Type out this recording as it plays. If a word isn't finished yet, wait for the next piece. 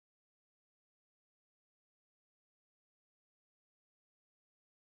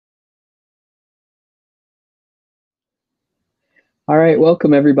All right,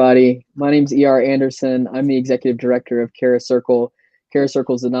 welcome everybody. My name's E.R. Anderson. I'm the executive director of Charis Circle. Charis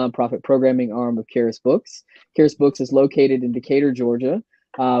Circle is a nonprofit programming arm of Charis Books. Charis Books is located in Decatur, Georgia,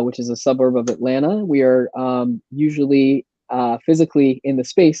 which is a suburb of Atlanta. We are usually physically in the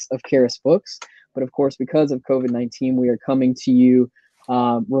space of Charis Books, but of course, because of COVID-19, we are coming to you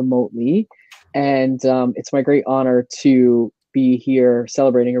remotely. And it's my great honor to be here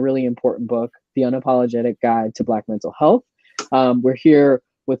celebrating a really important book, The Unapologetic Guide to Black Mental Health. We're here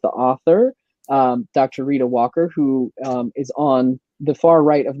with the author, Dr. Rheeda Walker, who is on the far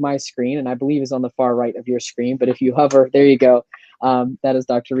right of my screen, and I believe is on the far right of your screen. But if you hover, there you go. That is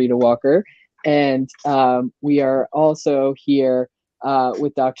Dr. Rheeda Walker. And we are also here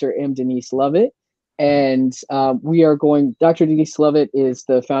with Dr. Denise Lovett. And Dr. Denise Lovett is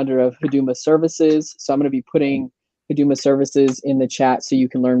the founder of Haduma Services. So I'm going to be putting Haduma Services in the chat so you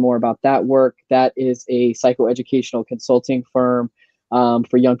can learn more about that work. That is a psychoeducational consulting firm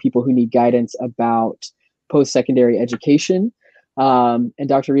for young people who need guidance about post-secondary education. And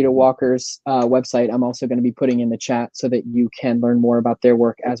Dr. Rheeda Walker's website, I'm also going to be putting in the chat so that you can learn more about their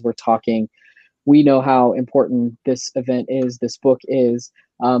work as we're talking. We know how important this event is, this book is.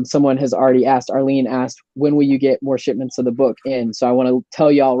 Someone has already asked, Arlene asked, when will you get more shipments of the book in? So I want to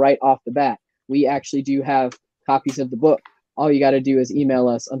tell y'all right off the bat, we actually do have copies of the book. All you got to do is email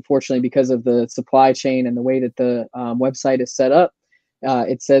us. Unfortunately, because of the supply chain and the way that the website is set up,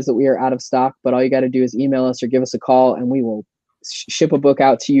 it says that we are out of stock, but all you got to do is email us or give us a call and we will ship a book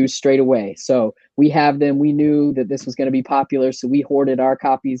out to you straight away. So we have them. We knew that this was going to be popular, so we hoarded our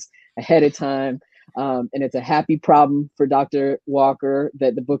copies ahead of time. And it's a happy problem for Dr. Walker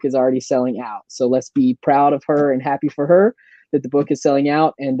that the book is already selling out. So let's be proud of her and happy for her that the book is selling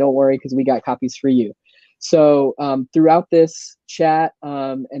out. And don't worry, because we got copies for you. So throughout this chat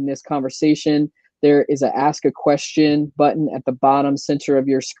and this conversation, there is a ask a question button at the bottom center of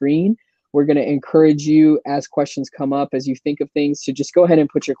your screen. We're going to encourage you as questions come up, as you think of things, to just go ahead and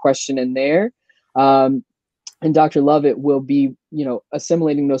put your question in there. And Dr. Lovett will be,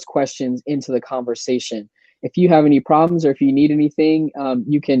 assimilating those questions into the conversation. If you have any problems or if you need anything,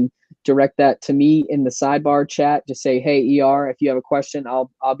 you can direct that to me in the sidebar chat. Just say, hey, ER, if you have a question,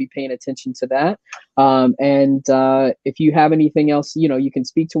 I'll be paying attention to that. And if you have anything else, you can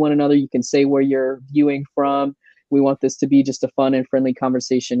speak to one another. You can say where you're viewing from. We want this to be just a fun and friendly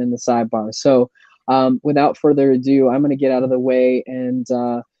conversation in the sidebar. So without further ado, I'm going to get out of the way and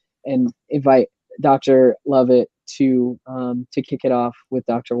invite Dr. Lovett to kick it off with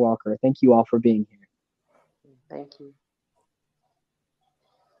Dr. Walker. Thank you all for being here. Thank you.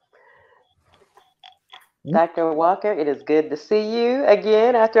 Dr. Walker, it is good to see you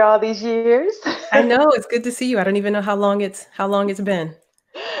again after all these years. I know, it's good to see you. I don't even know how long it's been.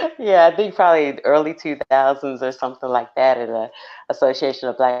 Yeah, I think probably early 2000s or something like that at the Association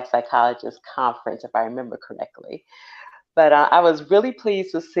of Black Psychologists conference, if I remember correctly. But I was really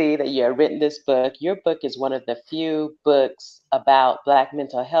pleased to see that you had written this book. Your book is one of the few books about Black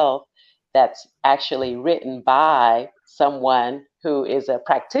mental health that's actually written by someone who is a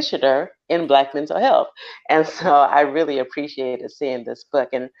practitioner in Black mental health. And so I really appreciated seeing this book.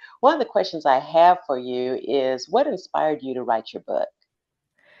 And one of the questions I have for you is, what inspired you to write your book?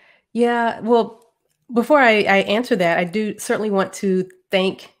 Yeah, well, before I answer that, I do certainly want to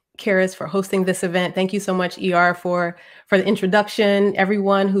thank Charis for hosting this event. Thank you so much, ER, for the introduction.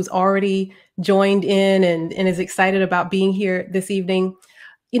 Everyone who's already joined in and is excited about being here this evening.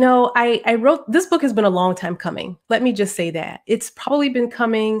 I wrote, this book has been a long time coming. Let me just say that. It's probably been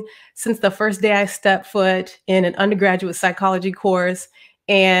coming since the first day I stepped foot in an undergraduate psychology course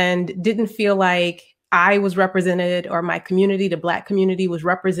and didn't feel like I was represented or my community, the Black community, was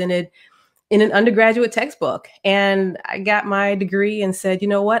represented in an undergraduate textbook. And I got my degree and said, you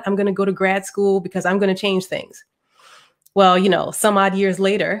know what, I'm going to go to grad school because I'm going to change things. Well, some odd years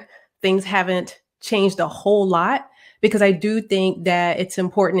later, things haven't changed a whole lot, because I do think that it's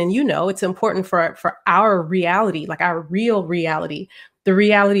important. And it's important for our reality, like our real reality, the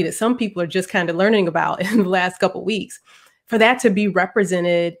reality that some people are just kind of learning about in the last couple of weeks, for that to be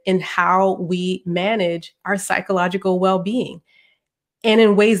represented in how we manage our psychological well-being. And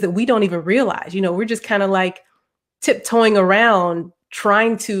in ways that we don't even realize. We're just kind of like tiptoeing around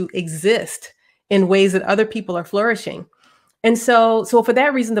trying to exist in ways that other people are flourishing. And so for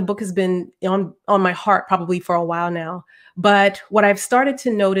that reason, the book has been on my heart probably for a while now. But what I've started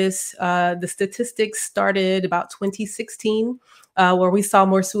to notice, the statistics started about 2016, where we saw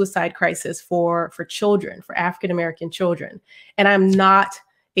more suicide crisis for children, for African-American children. And I'm not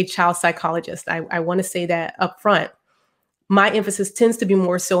a child psychologist. I want to say that up front. My emphasis tends to be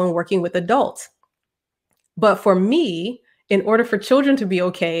more so in working with adults. But for me, in order for children to be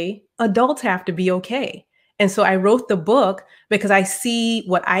okay, adults have to be okay. And so I wrote the book because I see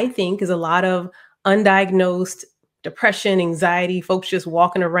what I think is a lot of undiagnosed depression, anxiety, folks just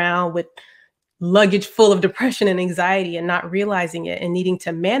walking around with luggage full of depression and anxiety and not realizing it and needing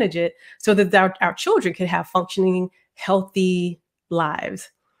to manage it so that our children could have functioning, healthy lives.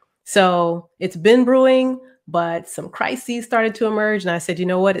 So it's been brewing, but some crises started to emerge. And I said, you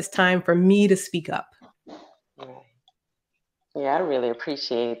know what? It's time for me to speak up. Right. Yeah, I really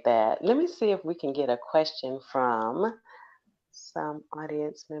appreciate that. Let me see if we can get a question from some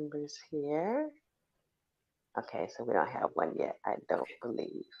audience members here. Okay, so we don't have one yet, I don't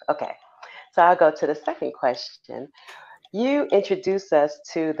believe. Okay, so I'll go to the second question. You introduced us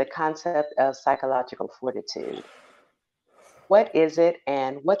to the concept of psychological fortitude. What is it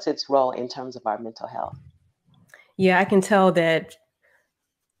and what's its role in terms of our mental health? Yeah, I can tell that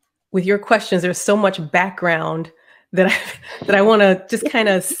with your questions, there's so much background that I want to just kind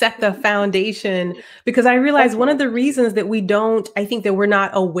of set the foundation, because I realize one of the reasons that I think that we're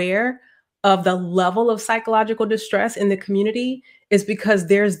not aware of the level of psychological distress in the community is because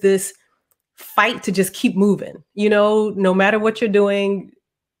there's this fight to just keep moving, no matter what you're doing,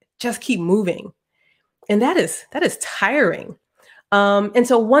 just keep moving. And that is tiring. And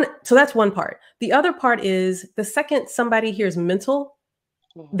so that's one part. The other part is the second somebody hears mental,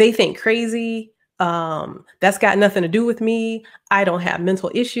 they think crazy. That's got nothing to do with me. I don't have mental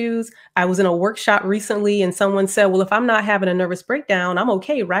issues. I was in a workshop recently and someone said, well, if I'm not having a nervous breakdown, I'm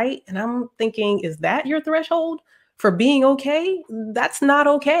okay, right? And I'm thinking, is that your threshold for being okay? That's not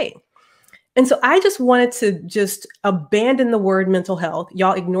okay. And so I just wanted to just abandon the word mental health.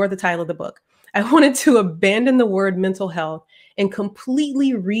 Y'all ignore the title of the book. I wanted to abandon the word mental health and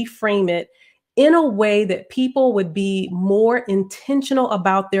completely reframe it in a way that people would be more intentional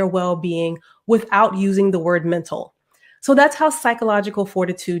about their well-being without using the word mental. So that's how psychological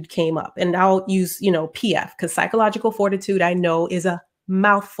fortitude came up. And I'll use, PF, because psychological fortitude I know is a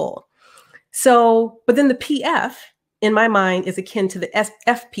mouthful. So, but then the PF in my mind is akin to the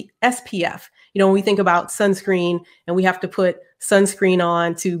SPF. When we think about sunscreen and we have to put sunscreen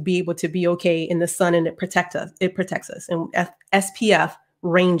on to be able to be okay in the sun and it protects us. And SPF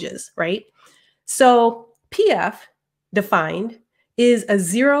ranges, right? So PF defined is a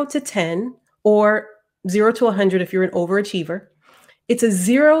 0 to 10 or 0 to 100 if you're an overachiever. It's a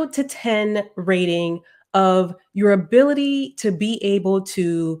 0 to 10 rating of your ability to be able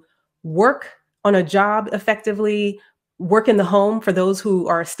to work on a job effectively, work in the home for those who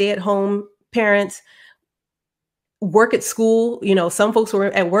are stay-at-home parents, work at school. Some folks were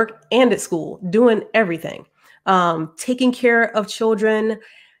at work and at school, doing everything, taking care of children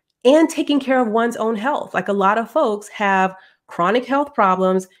and taking care of one's own health. Like a lot of folks have chronic health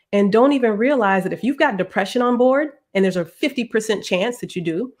problems and don't even realize that if you've got depression on board, and there's a 50% chance that you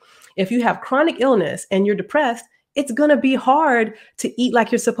do, if you have chronic illness and you're depressed, it's going to be hard to eat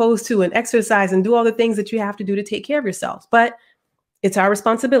like you're supposed to and exercise and do all the things that you have to do to take care of yourself. But it's our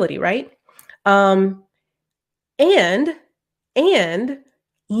responsibility, right? And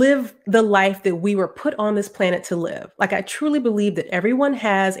live the life that we were put on this planet to live. Like I truly believe that everyone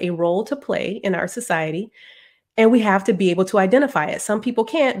has a role to play in our society, and we have to be able to identify it. Some people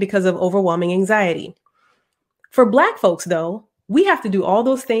can't because of overwhelming anxiety. For Black folks, though, we have to do all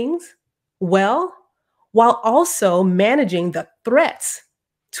those things well, while also managing the threats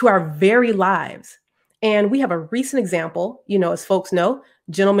to our very lives. And we have a recent example, as folks know,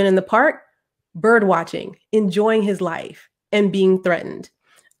 gentleman in the park, bird watching, enjoying his life and being threatened.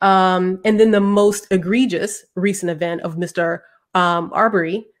 And then the most egregious recent event of Mr.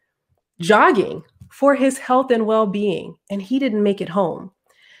 Arbery jogging for his health and well-being, and he didn't make it home.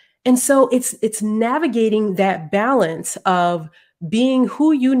 And so it's navigating that balance of being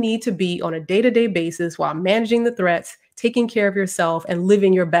who you need to be on a day-to-day basis while managing the threats, taking care of yourself, and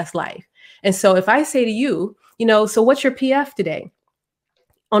living your best life. And so if I say to you, so what's your PF today?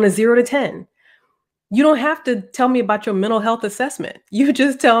 On a 0 to 10, you don't have to tell me about your mental health assessment. You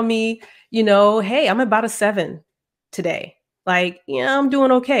just tell me, hey, I'm about a 7 today. Like, I'm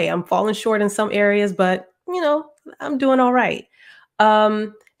doing okay. I'm falling short in some areas, but, I'm doing all right.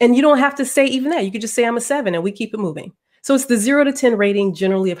 And you don't have to say even that. You could just say I'm a 7 and we keep it moving. So it's the 0 to 10 rating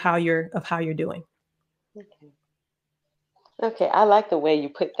generally of how you're doing. Okay, I like the way you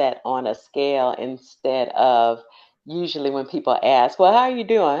put that on a scale instead of usually when people ask, well, how are you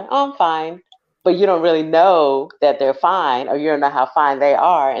doing? Oh, I'm fine. But you don't really know that they're fine, or you don't know how fine they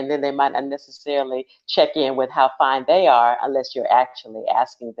are. And then they might not necessarily check in with how fine they are unless you're actually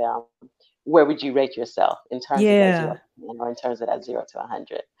asking them, where would you rate yourself in terms of that 0 or in terms of that 0 to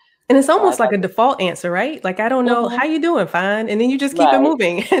 100? And it's So I almost like got a default answer, right? Like, I don't know, how you doing? Fine. And then you just keep it right,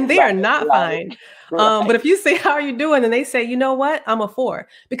 moving and they are right, not right, fine. But right, if you say, how are you doing? And they say, you know what? I'm a 4,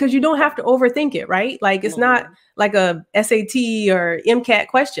 because you don't have to overthink it, right? Like, it's not mhm, like a SAT or MCAT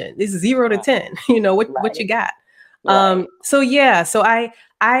question. It's 0 to right, 10, you know, what you right, got. right. So yeah, so I,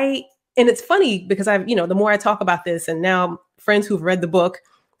 and it's funny because I've, you know, the more I talk about this and now friends who've read the book,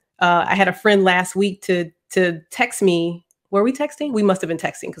 I had a friend last week to text me. Were we texting? We must have been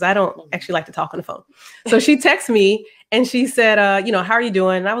texting because I don't Mhm. actually like to talk on the phone. So she texted me and she said, you know, how are you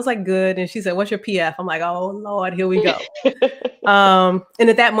doing? And I was like, good. And she said, what's your PF? I'm like, oh Lord, here we go. And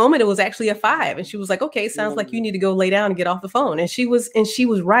at that moment, it was actually a 5. And she was like, okay, sounds like you Mm, need to go lay down and get off the phone. And she was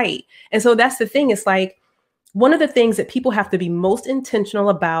right. And so that's the thing. It's like, one of the things that people have to be most intentional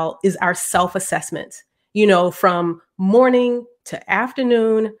about is our self-assessment, you know, from morning to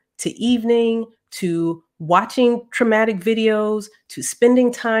afternoon to evening to watching traumatic videos to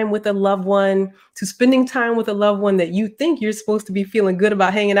spending time with a loved one to spending time with a loved one that you think you're supposed to be feeling good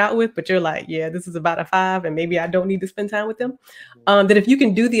about hanging out with, but you're like, yeah, this is about a 5 and maybe I don't need to spend time with them. That if you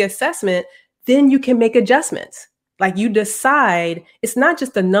can do the assessment, then you can make adjustments. Like, you decide it's not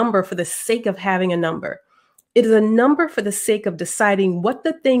just a number for the sake of having a number. It is a number for the sake of deciding what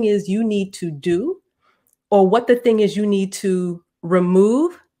the thing is you need to do or what the thing is you need to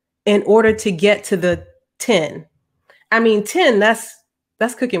remove in order to get to the 10. I mean, 10, that's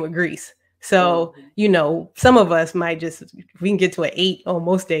cooking with grease. So, mhm. you know, some of us might just, if we can get to an 8 on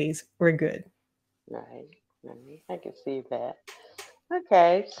most days, we're good. Right, right. I can see that.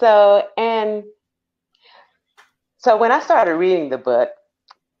 Okay, so when I started reading the book,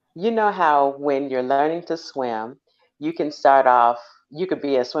 you know how when you're learning to swim, you can start off, you could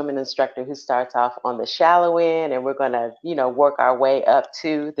be a swimming instructor who starts off on the shallow end and we're going to, work our way up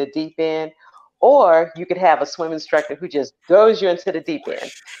to the deep end. Or you could have a swim instructor who just throws you into the deep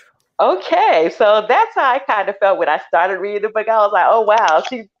end. Okay, so that's how I kind of felt when I started reading the book. I was like, oh wow,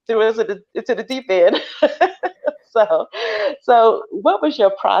 she threw us into the deep end. so, so what was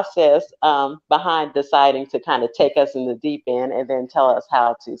your process behind deciding to kind of take us in the deep end and then tell us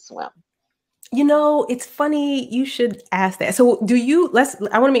how to swim? You know, it's funny you should ask that. So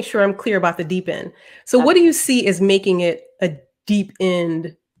I want to make sure I'm clear about the deep end. So what do Okay. you see as making it a deep end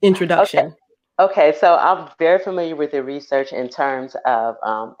Okay. introduction? Okay, so I'm very familiar with the research in terms of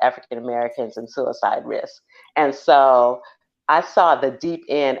African Americans and suicide risk. And so I saw the deep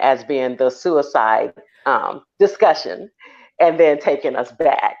end as being the suicide discussion and then taking us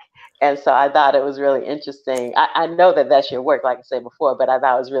back. And so I thought it was really interesting. I know that that's your work, like I said before, but I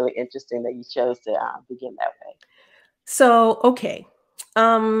thought it was really interesting that you chose to begin that way. So, okay.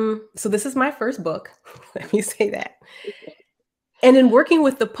 So this is my first book. Let me say that. And in working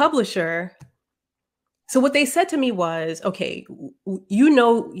with the publisher, so what they said to me was, okay, you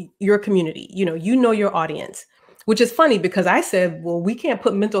know your community, you know your audience, which is funny because I said, well, we can't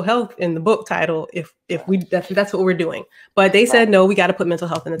put mental health in the book title if that's what we're doing. But they Right. said, no, we got to put mental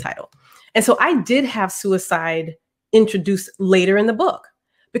health in the title. And so I did have suicide introduced later in the book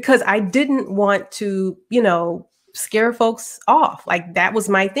because I didn't want to, scare folks off. Like, that was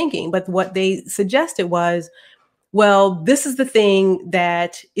my thinking. But what they suggested was, well, this is the thing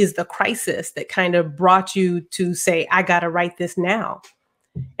that is the crisis that kind of brought you to say, I got to write this now.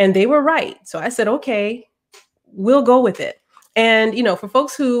 And they were right. So I said, okay, we'll go with it. And, for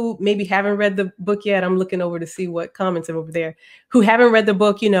folks who maybe haven't read the book yet, I'm looking over to see what comments are over there, who haven't read the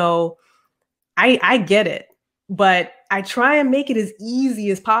book, I get it, but I try and make it as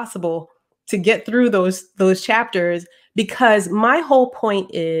easy as possible to get through those chapters, because my whole point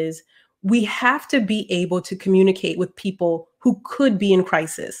is we have to be able to communicate with people who could be in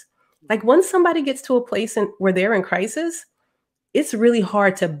crisis. Like, once somebody gets to a place where they're in crisis, it's really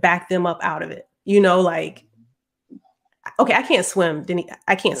hard to back them up out of it. Like, okay, I can't swim, Denny.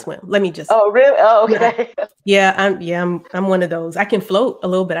 I can't swim. Let me just, Oh, really? Oh, yeah, okay. I'm one of those. I can float a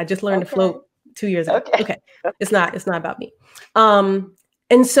little bit. I just learned to Okay. float 2 years ago. Okay. Okay. It's not about me.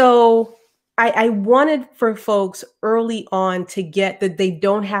 And so I wanted for folks early on to get that they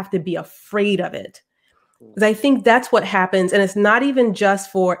don't have to be afraid of it. Because I think that's what happens. And it's not even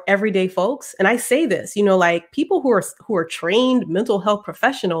just for everyday folks. And I say this, like, people who are trained mental health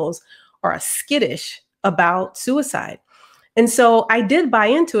professionals are skittish about suicide. And so I did buy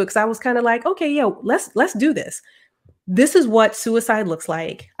into it because I was kind of like, okay, yeah, let's do this. This is what suicide looks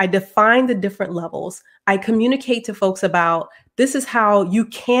like. I define the different levels. I communicate to folks about, this is how you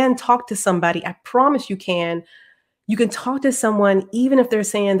can talk to somebody. I promise you can. You can talk to someone even if they're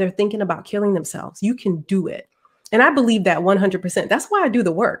saying they're thinking about killing themselves. You can do it. And I believe that 100%. That's why I do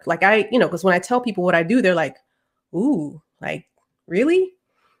the work. Like, because when I tell people what I do, they're like, ooh, like, really?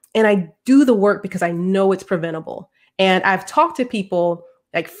 And I do the work because I know it's preventable. And I've talked to people,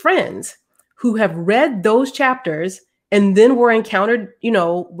 like friends, who have read those chapters and then were encountered,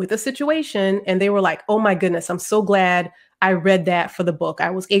 with a situation, and they were like, oh my goodness, I'm so glad I read that for the book. I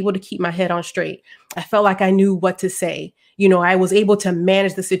was able to keep my head on straight. I felt like I knew what to say. I was able to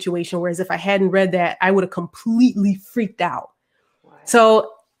manage the situation. Whereas if I hadn't read that, I would have completely freaked out. Right.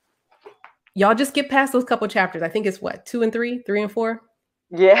 So y'all just get past those couple chapters. I think it's what, 2 and 3, 3 and 4.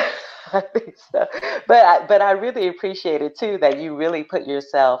 Yeah, I think so. But I really appreciate it too, that you really put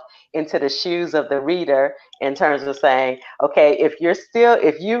yourself into the shoes of the reader in terms of saying, okay, if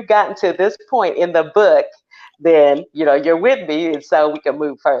you've gotten to this point in the book, then you're with me, and so we can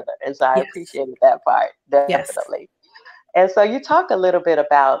move further. And so I appreciated that part, definitely. Yes. And so you talk a little bit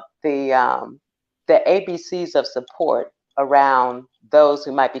about the ABCs of support around those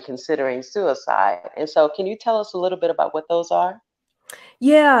who might be considering suicide. And so can you tell us a little bit about what those are?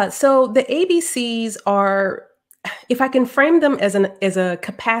 Yeah, so the ABCs are, if I can frame them as a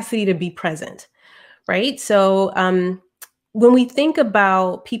capacity to be present, right? So when we think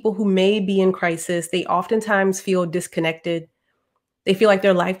about people who may be in crisis, they oftentimes feel disconnected. They feel like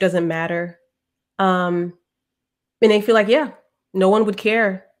their life doesn't matter. And they feel like, no one would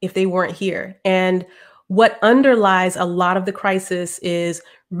care if they weren't here. And what underlies a lot of the crisis is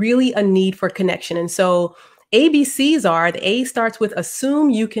really a need for connection. And so ABCs are, the A starts with assume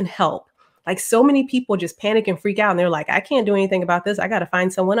you can help. Like so many people just panic and freak out and they're like, I can't do anything about this. I got to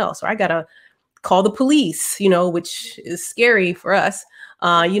find someone else, or I got to call the police, which is scary for us.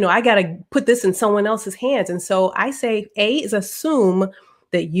 I got to put this in someone else's hands. And so I say A is assume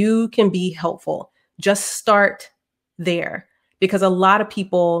that you can be helpful. Just start there, because a lot of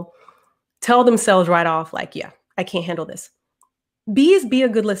people tell themselves right off, like, yeah, I can't handle this. B is be a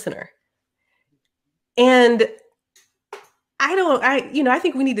good listener. And I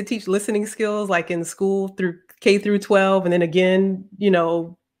think we need to teach listening skills like in school through K through 12. And then again,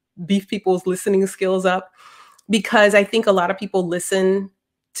 beef people's listening skills up, because I think a lot of people listen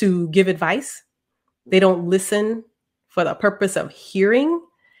to give advice. They don't listen for the purpose of hearing.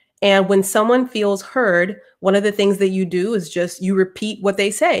 And when someone feels heard, one of the things that you do is just you repeat what they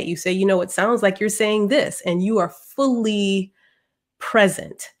say. You say, it sounds like you're saying this, and you are fully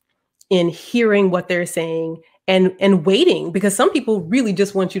present in hearing what they're saying and waiting, because some people really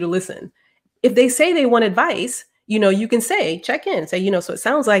just want you to listen. If they say they want advice, you can say, check in, say, so it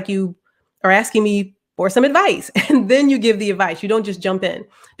sounds like you are asking me for some advice, and then you give the advice. You don't just jump in,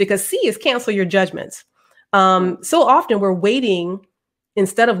 because C is cancel your judgments. So often we're waiting.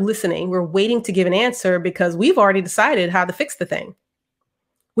 Instead of listening, we're waiting to give an answer because we've already decided how to fix the thing,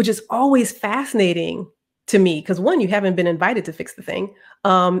 which is always fascinating to me. Because one, you haven't been invited to fix the thing.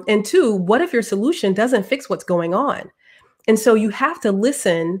 And two, what if your solution doesn't fix what's going on? And so you have to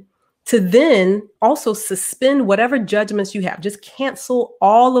listen to then also suspend whatever judgments you have. Just cancel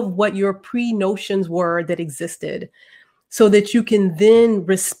all of what your pre-notions were that existed, so that you can then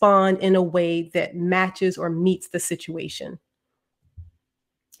respond in a way that matches or meets the situation.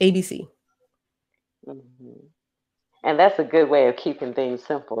 ABC. Mm-hmm. And that's a good way of keeping things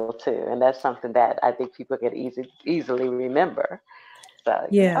simple too. And that's something that I think people can easily remember. So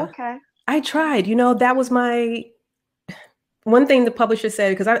yeah. Okay. I tried, that was my one thing the publisher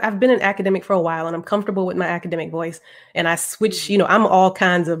said, because I've been an academic for a while and I'm comfortable with my academic voice, and I switch, I'm all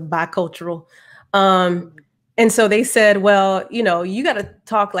kinds of bicultural. And so they said, well, you got to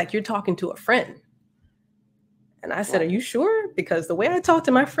talk like you're talking to a friend. And I said, Are you sure? Because the way I talk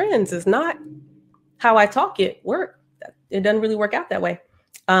to my friends is not how I talk at work. It doesn't really work out that way.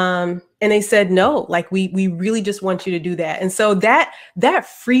 And they said, no, like we really just want you to do that. And so that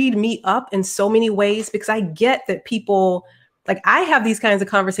freed me up in so many ways, because I get that people, like, I have these kinds of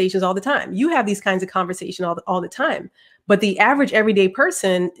conversations all the time. You have these kinds of conversations all the time. But the average everyday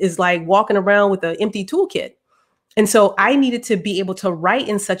person is like walking around with an empty toolkit. And so I needed to be able to write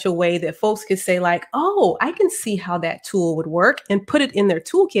in such a way that folks could say like, oh, I can see how that tool would work, and put it in their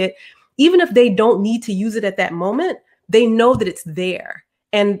toolkit. Even if they don't need to use it at that moment, they know that it's there.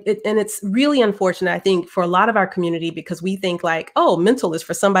 And it's really unfortunate, I think, for a lot of our community, because we think like, oh, mental is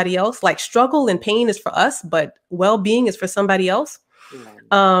for somebody else, like struggle and pain is for us, but well-being is for somebody else.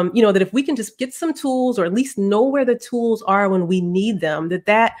 That if we can just get some tools, or at least know where the tools are when we need them,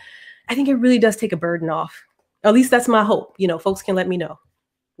 that I think it really does take a burden off. At least that's my hope. Folks can let me know.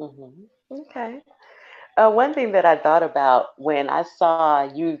 Mm-hmm. Okay. One thing that I thought about when I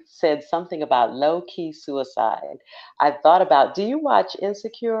saw you said something about low-key suicide, I thought about, do you watch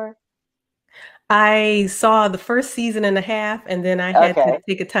Insecure? I saw the first season and a half, and then I had to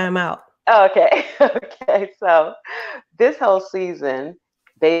take a time out. Okay. Okay. So this whole season,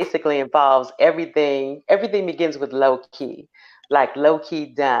 basically involves everything. Everything begins with low key, like low key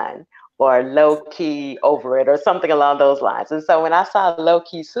done or low key over it or something along those lines. And so when I saw low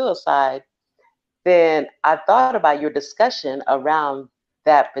key suicide, then I thought about your discussion around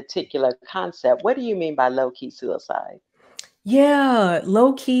that particular concept. What do you mean by low key suicide? Yeah,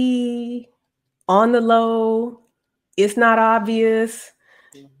 low key, on the low, it's not obvious,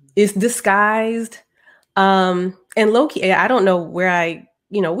 it's disguised. And low key, I don't know where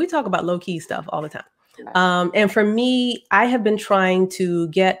we talk about low key stuff all the time. And for me, I have been trying to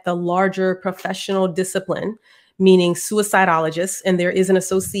get the larger professional discipline, meaning suicidologists, and there is an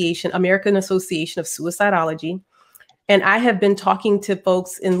association, American Association of Suicidology. And I have been talking to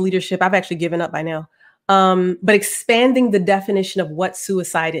folks in leadership. I've actually given up by now, but expanding the definition of what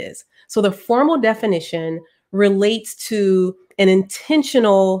suicide is. So the formal definition relates to an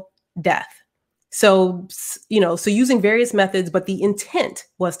intentional death. So, so using various methods, but the intent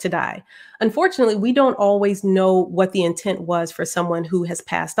was to die. Unfortunately, we don't always know what the intent was for someone who has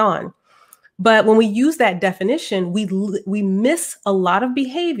passed on. But when we use that definition, we miss a lot of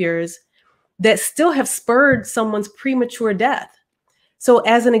behaviors that still have spurred someone's premature death. So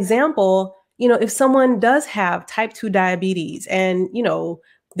as an example, if someone does have type 2 diabetes and,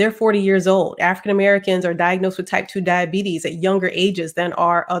 they're 40 years old, African Americans are diagnosed with type 2 diabetes at younger ages than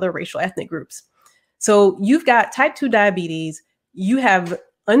are other racial ethnic groups. So you've got type 2 diabetes, you have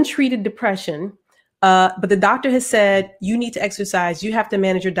untreated depression, but the doctor has said you need to exercise, you have to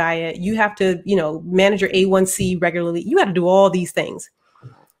manage your diet, you have to, manage your A1C regularly. You have to do all these things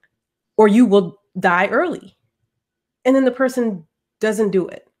or you will die early. And then the person doesn't do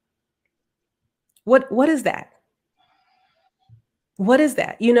it. What is that? What is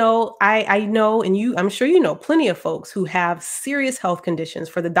that? I know, and I'm sure you know plenty of folks who have serious health conditions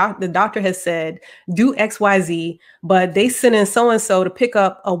for the doctor has said, do XYZ, but they send in so-and-so to pick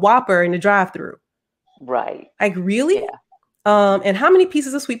up a Whopper in the drive-thru. Right. Like, really? Yeah. And how many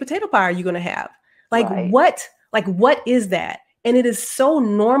pieces of sweet potato pie are you going to have? Like, right. what is that? And it is so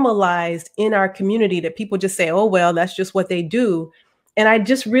normalized in our community that people just say, oh, well, that's just what they do. And I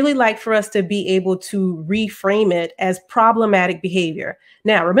just really like for us to be able to reframe it as problematic behavior.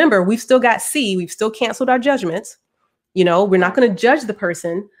 Now, remember, we've still got C. We've still canceled our judgments. We're not going to judge the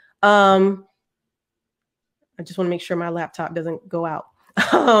person. I just want to make sure my laptop doesn't go out.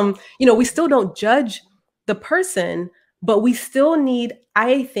 We still don't judge the person, but we still need,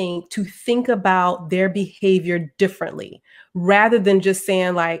 I think, to think about their behavior differently rather than just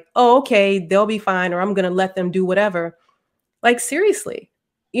saying like, oh, okay, they'll be fine, or I'm going to let them do whatever. Like, seriously,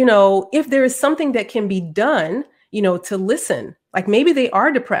 if there is something that can be done, to listen, like maybe they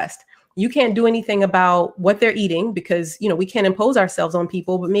are depressed. You can't do anything about what they're eating because, we can't impose ourselves on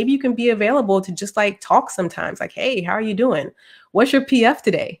people, but maybe you can be available to just like talk sometimes like, hey, how are you doing? What's your PF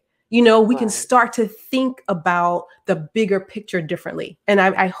today? We can start to think about the bigger picture differently. And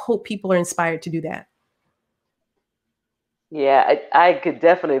I hope people are inspired to do that. Yeah, I could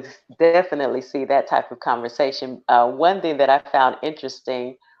definitely see that type of conversation. One thing that I found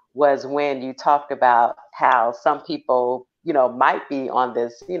interesting was when you talked about how some people, might be on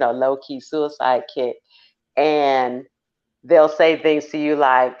this, low key suicide kick, and they'll say things to you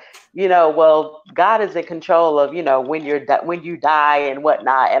like, well, God is in control of, when you die and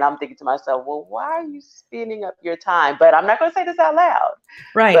whatnot. And I'm thinking to myself, well, why are you spending up your time? But I'm not going to say this out loud.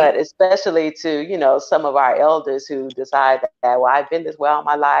 Right. But especially to, some of our elders who decide that, well, I've been this way all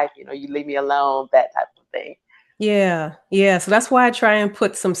my life, you leave me alone, that type of thing. Yeah. Yeah. So that's why I try and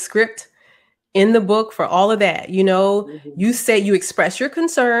put some script in the book for all of that. You say you express your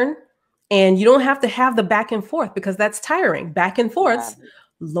concern and you don't have to have the back and forth because that's tiring. Back and forths,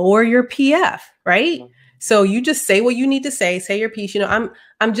 lower your PF, right? So you just say what you need to say your piece.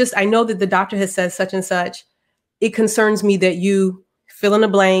 I know that the doctor has said such and such. It concerns me that you fill in a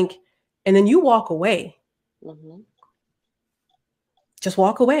blank and then you walk away. Just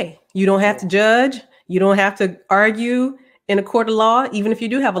walk away. You don't have to judge. You don't have to argue in a court of law, even if you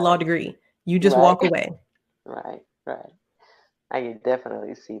do have a law degree. You just walk away. Right. I can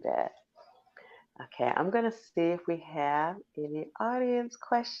definitely see that. Okay, I'm going to see if we have any audience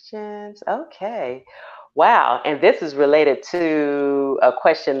questions. Okay. Wow. And this is related to a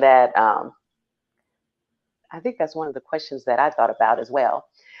question that I think that's one of the questions that I thought about as well.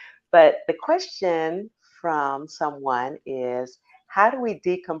 But the question from someone is, how do we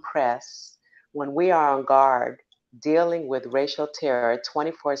decompress when we are on guard dealing with racial terror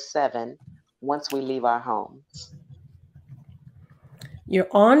 24/7 once we leave our homes? You're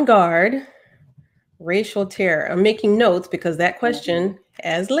on guard, racial terror. I'm making notes because that question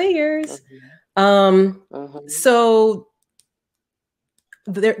has layers. So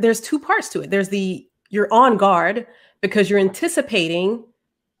there's two parts to it. There's you're on guard because you're anticipating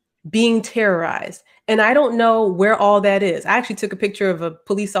being terrorized. And I don't know where all that is. I actually took a picture of a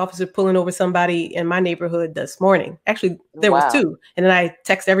police officer pulling over somebody in my neighborhood this morning. Actually, there was two. And then I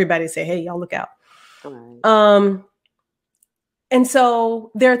text everybody and say, hey, y'all look out. Right. And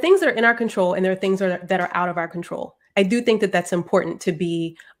so there are things that are in our control and there are things that are out of our control. I do think that that's important to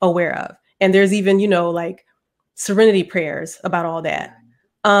be aware of. And there's even, like serenity prayers about all that.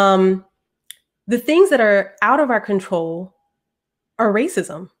 The things that are out of our control are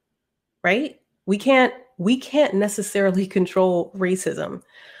racism, right? We can't necessarily control racism.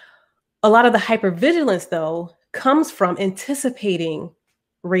 A lot of the hypervigilance, though, comes from anticipating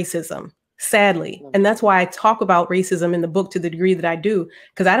racism, sadly. And that's why I talk about racism in the book to the degree that I do,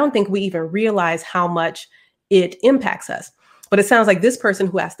 because I don't think we even realize how much it impacts us. But it sounds like this person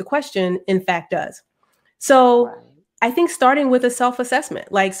who asked the question, in fact, does. So right. I think starting with a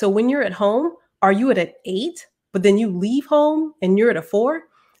self-assessment, like, so when you're at home, are you at an 8, but then you leave home and you're at a 4?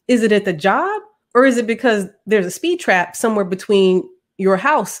 Is it at the job? Or is it because there's a speed trap somewhere between your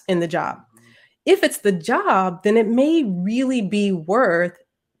house and the job? If it's the job, then it may really be worth,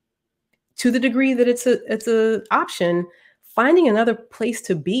 to the degree that it's a option, finding another place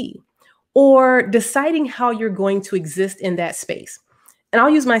to be or deciding how you're going to exist in that space. And I'll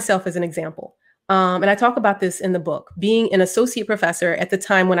use myself as an example. And I talk about this in the book, being an associate professor at the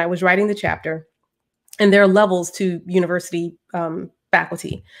time when I was writing the chapter, and there are levels to university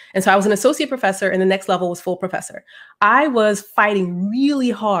faculty. And so I was an associate professor and the next level was full professor. I was fighting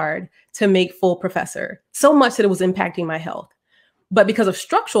really hard to make full professor, so much that it was impacting my health. But because of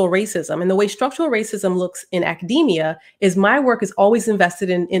structural racism and the way structural racism looks in academia is my work is always invested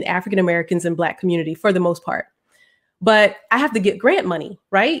in African Americans and Black community for the most part. But I have to get grant money,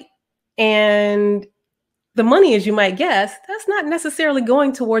 right? And the money, as you might guess, that's not necessarily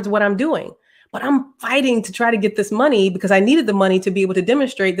going towards what I'm doing. But I'm fighting to try to get this money because I needed the money to be able to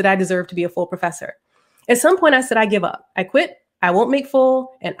demonstrate that I deserve to be a full professor. At some point, I said, I give up. I quit. I won't make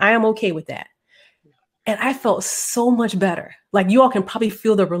full, and I am okay with that. And I felt so much better. Like you all can probably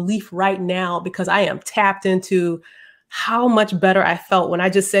feel the relief right now because I am tapped into how much better I felt when I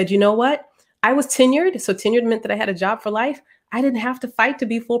just said, you know what? I was tenured. So tenured meant that I had a job for life. I didn't have to fight to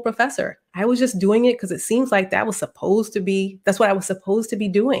be full professor. I was just doing it because it seems like that's what I was supposed to be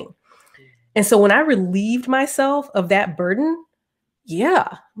doing. And so when I relieved myself of that burden,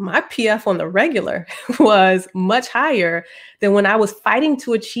 yeah, my PF on the regular was much higher than when I was fighting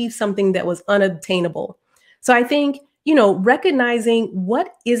to achieve something that was unobtainable. So I think, recognizing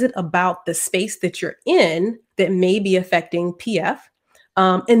what is it about the space that you're in that may be affecting PF,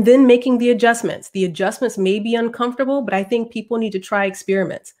 and then making the adjustments. The adjustments may be uncomfortable, but I think people need to try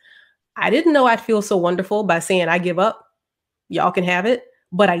experiments. I didn't know I'd feel so wonderful by saying I give up. Y'all can have it.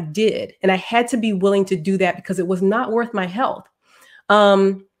 But I did. And I had to be willing to do that because it was not worth my health.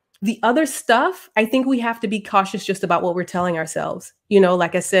 The other stuff, I think we have to be cautious just about what we're telling ourselves.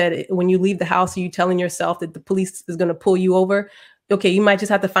 Like I said, when you leave the house, are you telling yourself that the police is going to pull you over? Okay, you might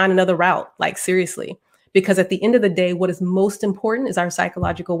just have to find another route, like seriously. Because at the end of the day, what is most important is our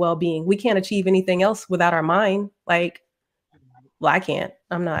psychological well-being. We can't achieve anything else without our mind. I can't.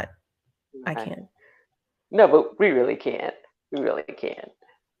 I can't. No, but we really can't. We really can.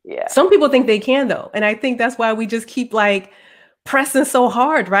 Yeah. Some people think they can though. And I think that's why we just keep pressing so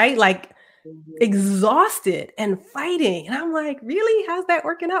hard, right? Exhausted and fighting. And I'm like, really? How's that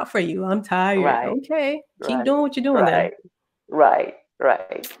working out for you? I'm tired. Right. Okay. Keep doing what you're doing then. Right.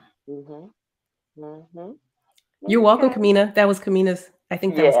 Mm-hmm. Mm-hmm. You're welcome, Kamina. That was Kamina's, I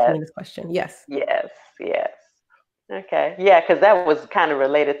think that was Kamina's question. Yes. Okay. Yeah, because that was kind of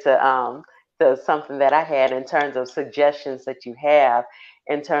related to something that I had in terms of suggestions that you have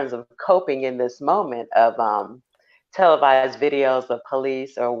in terms of coping in this moment of televised videos of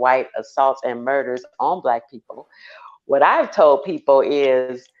police or white assaults and murders on Black people. What I've told people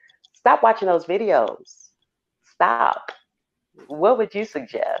is stop watching those videos. Stop. What would you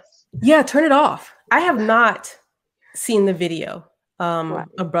suggest? Yeah, turn it off. I have not seen the video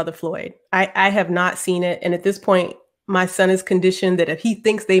of Brother Floyd. I have not seen it. And at this point, my son is conditioned that if he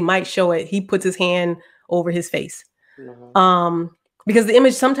thinks they might show it, he puts his hand over his face. Mm-hmm. Because the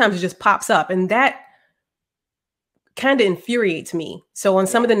image sometimes just pops up and that kind of infuriates me. So on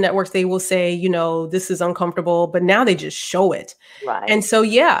some of the networks, they will say, this is uncomfortable, but now they just show it. Right. And so,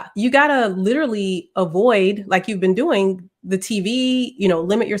 you got to literally avoid, like you've been doing, the TV,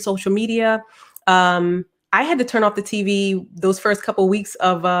 limit your social media. I had to turn off the TV those first couple of weeks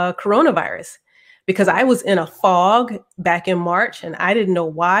of coronavirus because I was in a fog back in March and I didn't know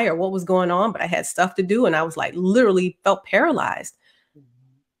why or what was going on, but I had stuff to do. And I was literally felt paralyzed.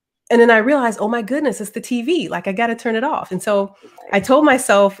 And then I realized, oh my goodness, it's the TV. Like I got to turn it off. And so I told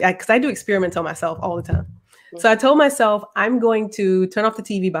myself, because I do experiments on myself all the time. So I told myself, I'm going to turn off the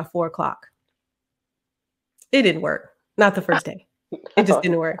TV by 4 o'clock. It didn't work. Not the first day. It just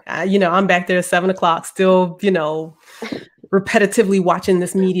didn't work. I'm back there at 7 o'clock, still, repetitively watching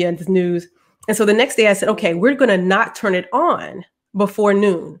this media and this news. And so the next day I said, okay, we're going to not turn it on before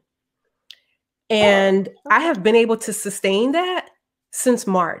noon. And I have been able to sustain that since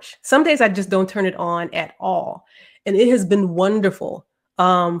March. Some days I just don't turn it on at all. And it has been wonderful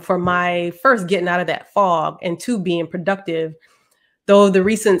for my first getting out of that fog and two, being productive. Though the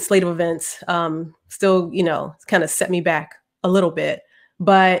recent slate of events still, kind of set me back a little bit.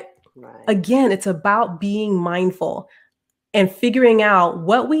 But again, it's about being mindful and figuring out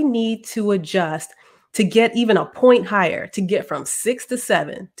what we need to adjust to get even a point higher, to get from 6 to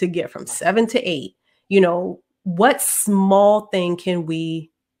 7, to get from 7 to 8. What small thing can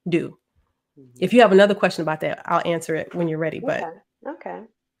we do? If you have another question about that, I'll answer it when you're ready. But okay.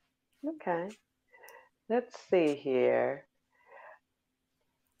 Let's see here.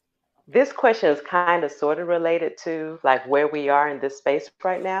 This question is kind of sort of related to like where we are in this space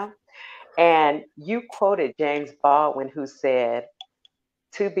right now. And you quoted James Baldwin, who said,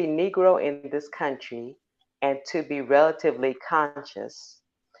 "To be Negro in this country and to be relatively conscious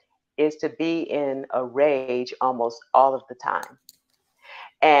is to be in a rage almost all of the time."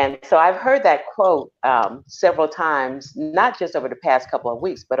 And so I've heard that quote several times, not just over the past couple of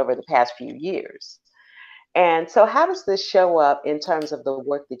weeks, but over the past few years. And so how does this show up in terms of the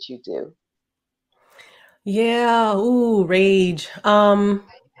work that you do? Yeah, rage.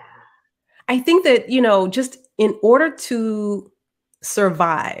 I think that, just in order to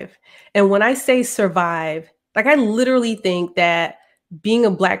survive, and when I say survive, like I literally think that being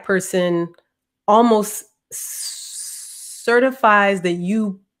a Black person almost certifies that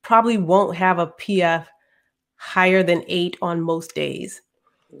you probably won't have a PF higher than 8 on most days,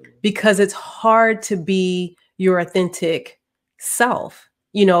 because it's hard to be your authentic self.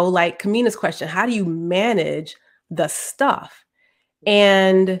 Like Kamina's question, how do you manage the stuff?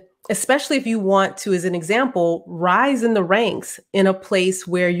 And especially if you want to, as an example, rise in the ranks in a place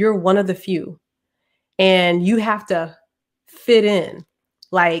where you're one of the few and you have to fit in.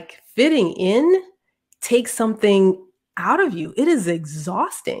 Like fitting in takes something out of you. It is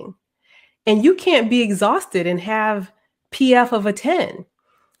exhausting. And you can't be exhausted and have PF of a 10.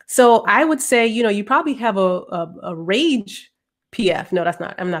 So I would say, you probably have a rage PF. No,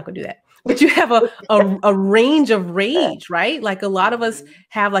 I'm not going to do that. But you have a range of rage, right? Like a lot of us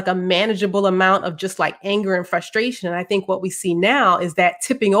have like a manageable amount of just like anger and frustration. And I think what we see now is that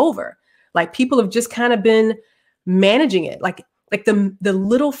tipping over. Like people have just kind of been managing it, like the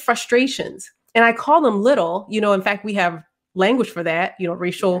little frustrations. And I call them little, in fact, we have language for that,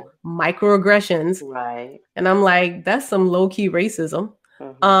 racial microaggressions. Right. And I'm like, that's some low-key racism.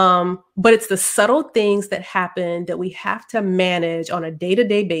 But it's the subtle things that happen that we have to manage on a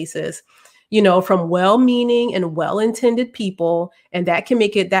day-to-day basis, from well-meaning and well-intended people. And that can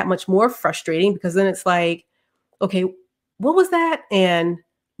make it that much more frustrating, because then it's like, okay, what was that? And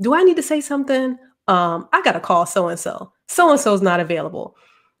do I need to say something? I got to call so-and-so. So-and-so's not available.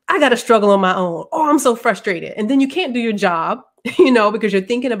 I got to struggle on my own. Oh, I'm so frustrated. And then you can't do your job, because you're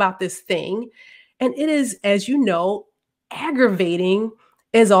thinking about this thing. And it is, as you know, aggravating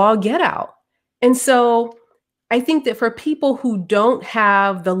as all get out. And so I think that for people who don't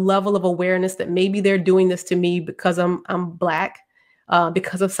have the level of awareness that maybe they're doing this to me because I'm Black,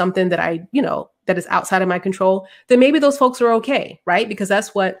 because of something that that is outside of my control, then maybe those folks are okay, right? Because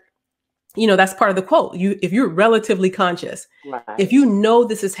that's what, that's part of the quote. If you're relatively conscious, right. If you know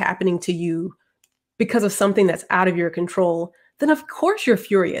this is happening to you because of something that's out of your control, then of course you're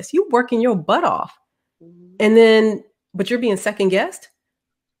furious. You're working your butt off. And then, but you're being second guessed.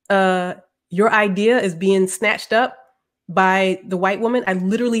 Your idea is being snatched up by the white woman. I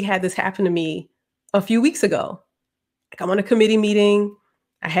literally had this happen to me a few weeks ago. Like I'm on a committee meeting.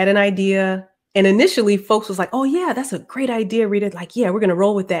 I had an idea. And initially folks was like, oh yeah, that's a great idea, Rheeda. Like, yeah, we're going to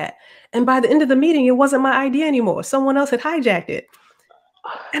roll with that. And by the end of the meeting, it wasn't my idea anymore. Someone else had hijacked it.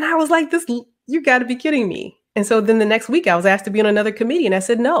 And I was like, you got to be kidding me. And so then the next week I was asked to be on another committee, and I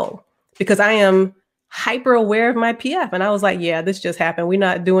said no, because I am hyper aware of my PF. And I was like, yeah, this just happened. We're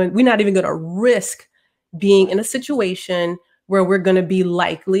not even going to risk being in a situation where we're going to be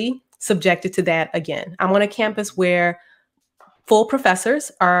likely subjected to that again. I'm on a campus where full professors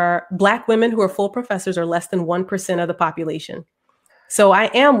are Black women who are full professors are less than 1% of the population. So I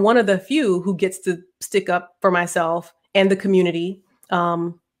am one of the few who gets to stick up for myself and the community,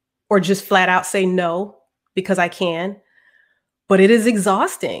 or just flat out say no because I can. But it is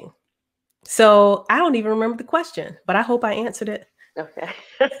exhausting. So I don't even remember the question, but I hope I answered it. Okay.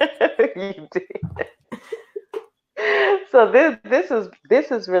 You did. So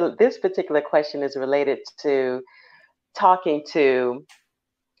this particular question is related to talking to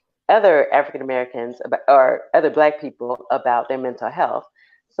other African Americans or other Black people about their mental health.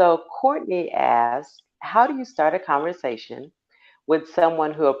 So Courtney asks, how do you start a conversation with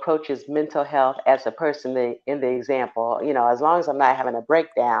someone who approaches mental health as a person in the example, as long as I'm not having a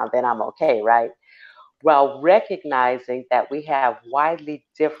breakdown, then I'm okay, right? While recognizing that we have widely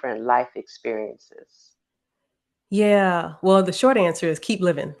different life experiences. Yeah. Well, the short answer is keep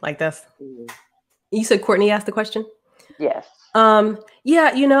living. Like that's, Mhm. you said Courtney asked the question? Yes.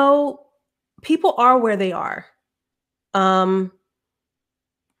 Yeah, people are where they are.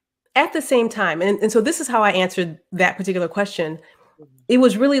 At the same time, and so this is how I answered that particular question. It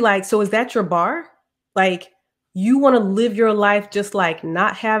was really like, so is that your bar? Like, you want to live your life just like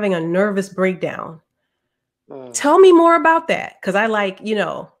not having a nervous breakdown. Tell me more about that. Cause I'm like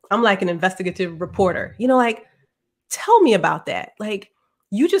an investigative reporter, like, tell me about that. Like,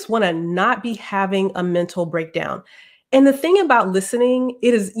 you just want to not be having a mental breakdown. And the thing about listening,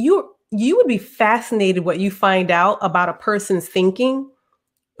 it is you would be fascinated what you find out about a person's thinking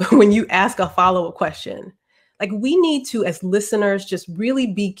when you ask a follow-up question. Like, we need to, as listeners, just really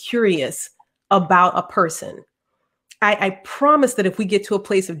be curious about a person. I promise that if we get to a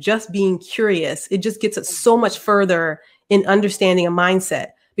place of just being curious, it just gets us so much further in understanding a mindset,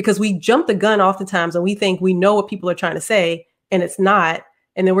 because we jump the gun oftentimes and we think we know what people are trying to say and it's not.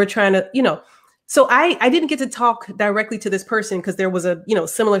 And then we're trying to, so I didn't get to talk directly to this person because there was a,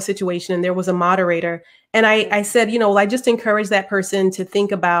 similar situation and there was a moderator. And I said, well, I just encourage that person to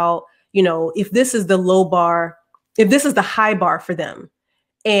think about, if this is the low bar, if this is the high bar for them,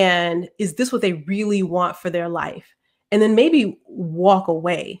 and is this what they really want for their life? And then maybe walk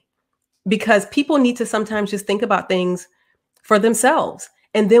away, because people need to sometimes just think about things for themselves.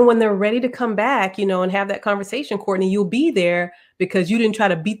 And then when they're ready to come back, and have that conversation, Courtney, you'll be there because you didn't try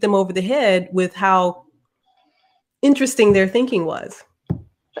to beat them over the head with how interesting their thinking was.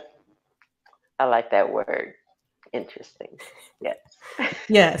 I like that word. Interesting. Yes.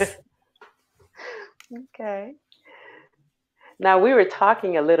 Yes. Okay. Now, we were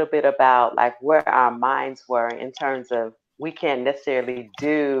talking a little bit about like where our minds were in terms of we can't necessarily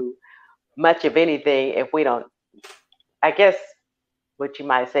do much of anything if we don't, I guess what you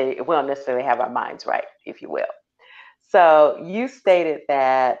might say, if we don't necessarily have our minds right, if you will. So you stated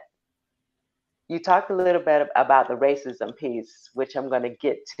that you talked a little bit about the racism piece, which I'm going to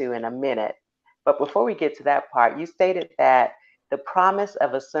get to in a minute. But before we get to that part, you stated that the promise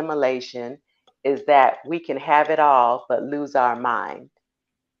of assimilation is that we can have it all but lose our mind.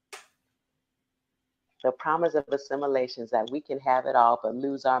 The promise of assimilation is that we can have it all but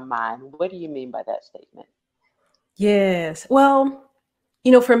lose our mind. What do you mean by that statement? Yes. Well,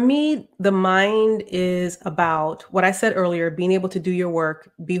 for me, the mind is about what I said earlier, being able to do your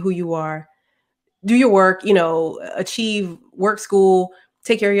work, be who you are, do your work, achieve work, school,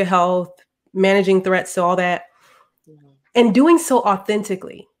 take care of your health, managing threats to all that, and doing so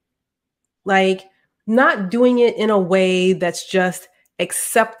authentically. Like, not doing it in a way that's just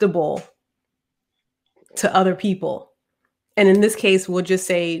acceptable to other people. And in this case, we'll just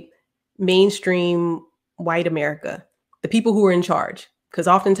say mainstream white America, the people who are in charge, because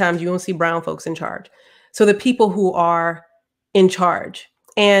oftentimes you don't see brown folks in charge. So the people who are in charge.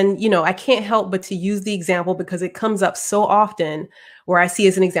 And, I can't help but to use the example because it comes up so often, where I see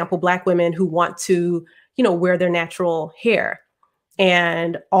as an example, Black women who want to, wear their natural hair,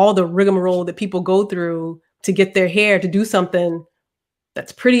 and all the rigmarole that people go through to get their hair to do something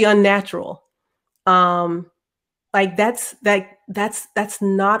that's pretty unnatural. Like that's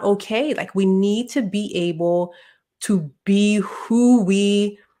not okay. Like, we need to be able to be who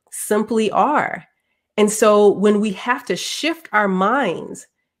we simply are. And so when we have to shift our minds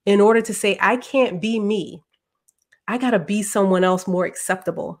in order to say, I can't be me, I got to be someone else more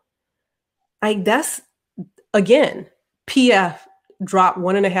acceptable. Like, that's, again, PF drop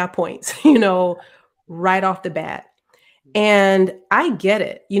 1.5 points, right off the bat. And I get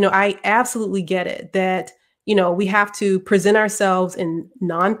it. I absolutely get it that, we have to present ourselves in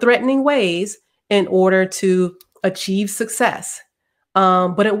non-threatening ways in order to achieve success.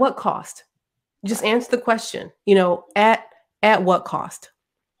 But at what cost? Just answer the question, at what cost?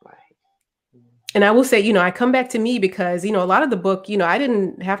 Right. And I will say, I come back to me because, a lot of the book, I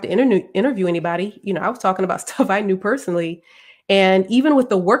didn't have to interview anybody. I was talking about stuff I knew personally. And even with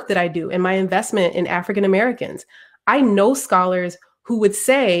the work that I do and my investment in African Americans, I know scholars who would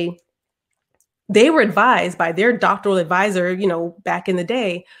say they were advised by their doctoral advisor, back in the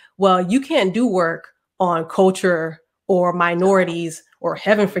day, well, you can't do work on culture or minorities or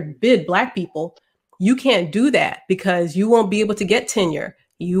heaven forbid, Black people. You can't do that because you won't be able to get tenure.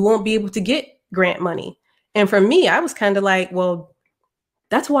 You won't be able to get grant money. And for me, I was kind of like, well,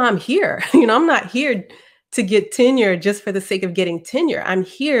 that's why I'm here. I'm not here to get tenure just for the sake of getting tenure. I'm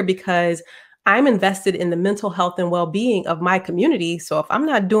here because I'm invested in the mental health and well-being of my community. So if I'm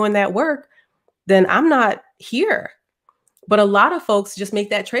not doing that work, then I'm not here. But a lot of folks just make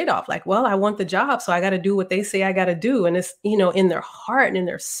that trade-off. Like, well, I want the job, so I got to do what they say I got to do. And it's, in their heart and in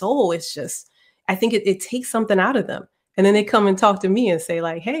their soul, it's just, I think it takes something out of them. And then they come and talk to me and say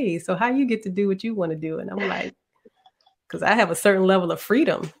like, hey, so how you get to do what you want to do? And I'm like, because I have a certain level of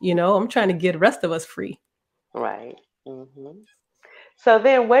freedom, I'm trying to get the rest of us free. Right. Mm-hmm. So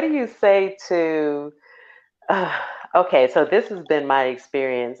then what do you say to, okay, so this has been my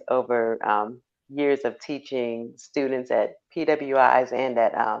experience over years of teaching students at PWIs and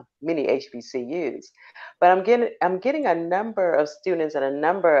at many HBCUs. But I'm getting a number of students and a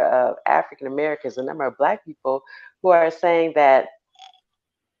number of African Americans, a number of Black people who are saying that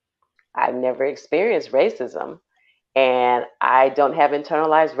I've never experienced racism and I don't have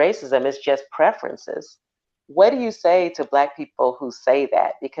internalized racism. It's just preferences. What do you say to Black people who say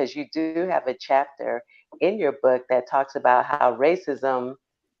that? Because you do have a chapter in your book that talks about how racism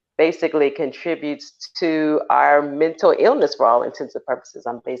basically contributes to our mental illness for all intents and purposes.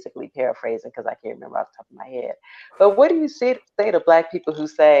 I'm basically paraphrasing because I can't remember off the top of my head. But what do you say to Black people who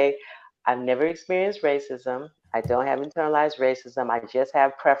say, I've never experienced racism, I don't have internalized racism, I just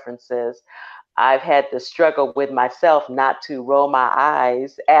have preferences. I've had to struggle with myself not to roll my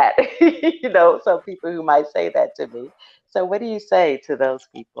eyes at, some people who might say that to me. So what do you say to those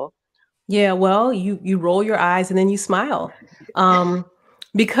people? Yeah, well, you roll your eyes and then you smile.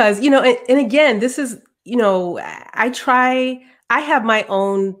 Because, and again, this is, I have my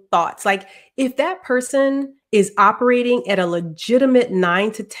own thoughts. Like if that person is operating at a legitimate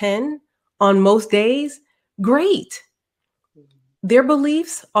 9 to 10 on most days, great. Their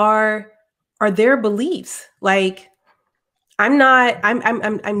beliefs are their beliefs. Like I'm trying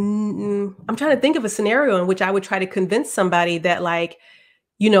to think of a scenario in which I would try to convince somebody that like,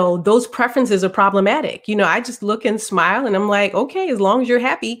 those preferences are problematic. I just look and smile and I'm like, okay, as long as you're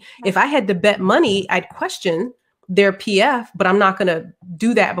happy. If I had to bet money, I'd question their PF, but I'm not going to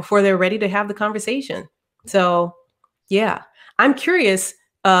do that before they're ready to have the conversation. So yeah, I'm curious.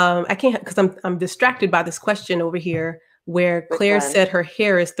 I can't, because I'm distracted by this question over here where Claire said her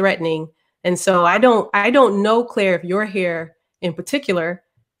hair is threatening. And so I don't know, Claire, if your hair in particular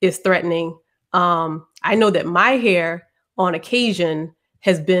is threatening. I know that my hair on occasion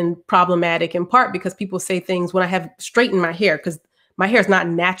has been problematic in part because people say things when I have straightened my hair, because my hair is not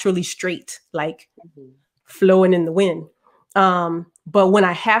naturally straight, like flowing in the wind. But when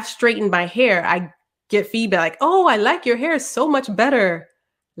I have straightened my hair, I get feedback like, oh, I like your hair so much better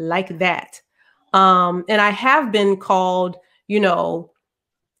like that. And I have been called,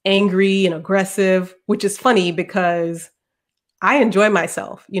 angry and aggressive, which is funny because I enjoy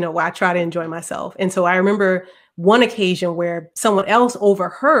myself, I try to enjoy myself. And so I remember one occasion where someone else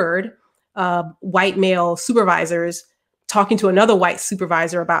overheard white male supervisors talking to another white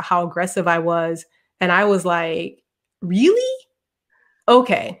supervisor about how aggressive I was. And I was like, really?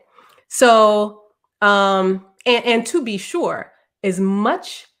 Okay. So, and to be sure, as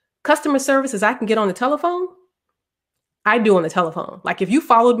much customer service as I can get on the telephone, I do on the telephone. Like if you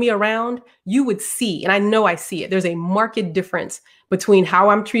followed me around, you would see, and I know I see it. There's a marked difference between how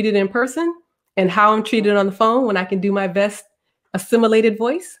I'm treated in person and how I'm treated on the phone when I can do my best assimilated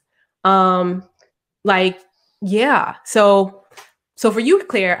voice. Yeah. So for you,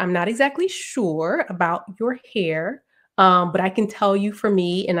 Claire, I'm not exactly sure about your hair, but I can tell you for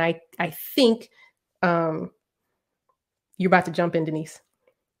me, and I think you're about to jump in, Denise.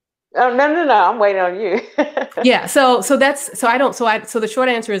 Oh, no. I'm waiting on you. Yeah. So the short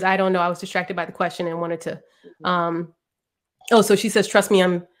answer is I don't know. I was distracted by the question and wanted to, so she says, trust me,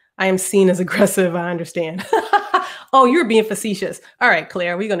 I am seen as aggressive. I understand. Oh, you're being facetious. All right,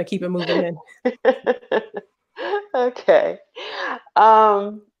 Claire, we're going to keep it moving then. Okay.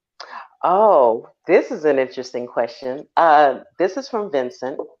 This is an interesting question. This is from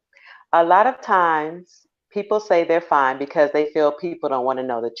Vincent. A lot of times people say they're fine because they feel people don't want to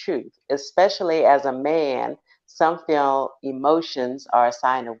know the truth. Especially as a man, some feel emotions are a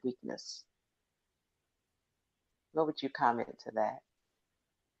sign of weakness. What would you comment to that?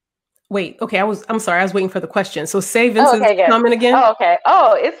 Wait, okay, I'm sorry, I was waiting for the question. So say Vincent's comment again. Oh, okay.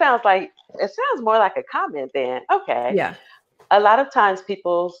 Oh, it sounds more like a comment then. Okay. Yeah. A lot of times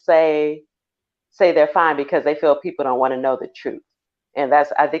people say they're fine because they feel people don't want to know the truth. And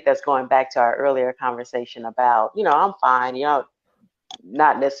I think that's going back to our earlier conversation about, I'm fine,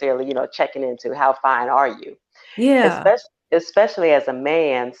 not necessarily, checking into how fine are you? Yeah. Especially as a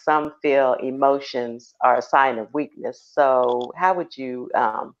man, some feel emotions are a sign of weakness. So how would you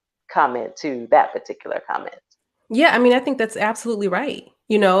comment to that particular comment? Yeah, I mean, I think that's absolutely right.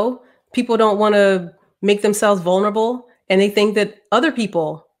 People don't want to make themselves vulnerable, and they think that other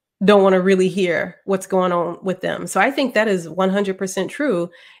people don't want to really hear what's going on with them. So I think that is 100% true,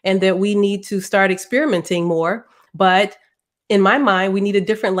 and that we need to start experimenting more. But in my mind, we need a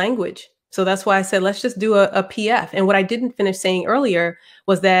different language. So that's why I said, let's just do a PF. And what I didn't finish saying earlier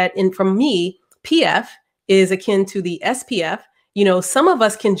was that from me, PF is akin to the SPF. Some of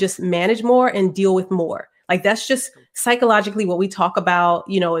us can just manage more and deal with more. Like that's just psychologically what we talk about,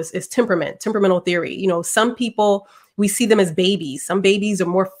 is temperamental theory. Some people, we see them as babies. Some babies are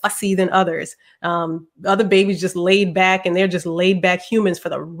more fussy than others. Other babies just laid back, and they're just laid back humans for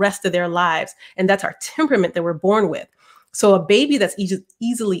the rest of their lives. And that's our temperament that we're born with. So a baby that's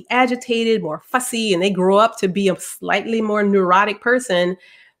easily agitated, more fussy, and they grow up to be a slightly more neurotic person,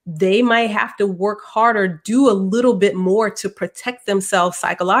 they might have to work harder, do a little bit more to protect themselves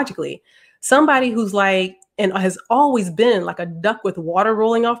psychologically. Somebody who's like, and has always been like a duck with water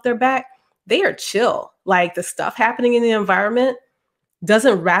rolling off their back, they are chill. Like the stuff happening in the environment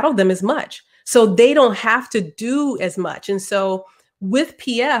doesn't rattle them as much. So they don't have to do as much. And so with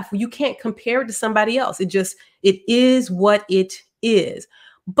PF, you can't compare it to somebody else. It is what it is.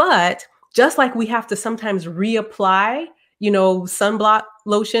 But just like we have to sometimes reapply, sunblock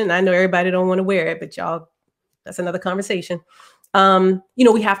lotion. I know everybody don't want to wear it, but y'all, that's another conversation.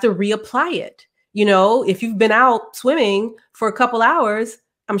 We have to reapply it. If you've been out swimming for a couple hours,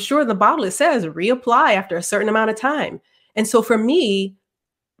 I'm sure in the bottle it says reapply after a certain amount of time. And so for me,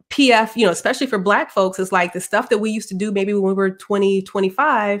 PF, especially for Black folks, is like the stuff that we used to do maybe when we were 20,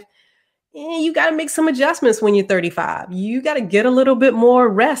 25. You got to make some adjustments when you're 35. You got to get a little bit more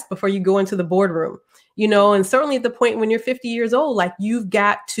rest before you go into the boardroom, and certainly at the point when you're 50 years old, like you've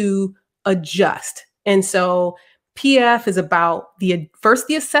got to adjust. And so PF is about first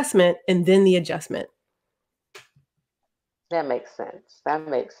the assessment and then the adjustment. That makes sense. That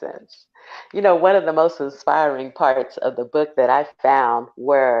makes sense. One of the most inspiring parts of the book that I found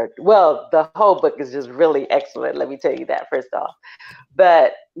the whole book is just really excellent. Let me tell you that first off.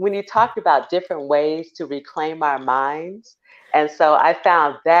 But when you talked about different ways to reclaim our minds, and so I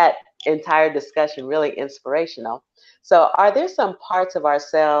found that entire discussion really inspirational. So are there some parts of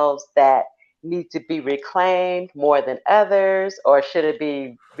ourselves that need to be reclaimed more than others, or should it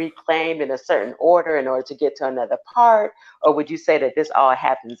be reclaimed in a certain order in order to get to another part? Or would you say that this all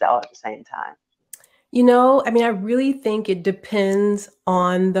happens all at the same time? I really think it depends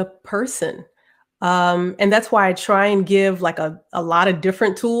on the person. And that's why I try and give like a lot of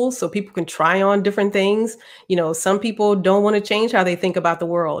different tools so people can try on different things. Some people don't want to change how they think about the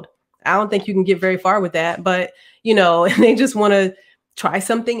world. I don't think you can get very far with that, but and they just want to try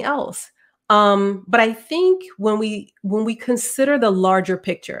something else. But I think when we consider the larger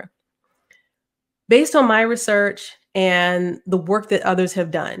picture, based on my research and the work that others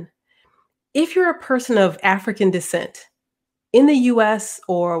have done, if you're a person of African descent in the US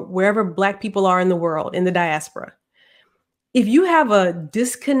or wherever Black people are in the world, in the diaspora, if you have a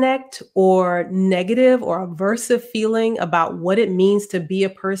disconnect or negative or aversive feeling about what it means to be a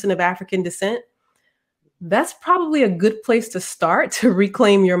person of African descent, that's probably a good place to start to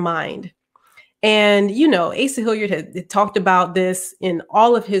reclaim your mind. And, Asa Hilliard had talked about this in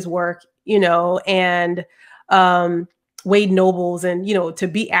all of his work, and Wade Nobles and, to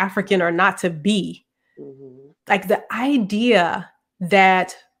be African or not to be. Mm-hmm. Like the idea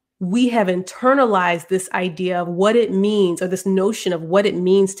that we have internalized this idea of what it means, or this notion of what it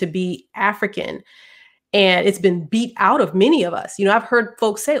means to be African. And it's been beat out of many of us. I've heard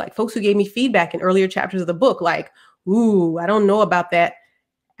folks say, like folks who gave me feedback in earlier chapters of the book, like, ooh, I don't know about that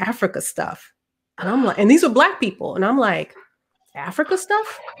Africa stuff. And I'm like, and these are Black people. And I'm like, Africa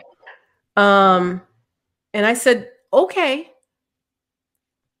stuff? And I said, okay.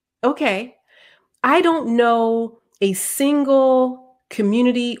 I don't know a single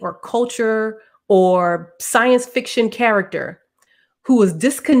community or culture or science fiction character who was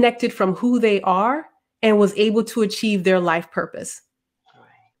disconnected from who they are and was able to achieve their life purpose.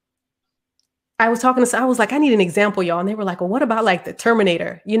 I was like, I need an example, y'all. And they were like, well, what about like the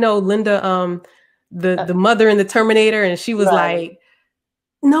Terminator? Linda, the mother in the Terminator. And she was like,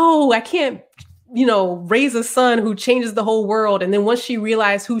 no, I can't, raise a son who changes the whole world. And then once she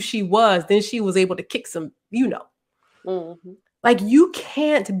realized who she was, then she was able to kick some, Mm-hmm. Like you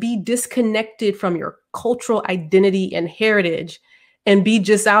can't be disconnected from your cultural identity and heritage and be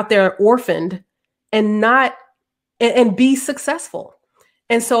just out there orphaned and not and be successful.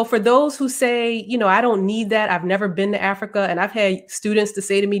 And so for those who say, I don't need that, I've never been to Africa. And I've had students to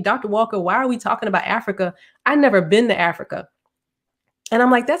say to me, Dr. Walker, why are we talking about Africa? I've never been to Africa. And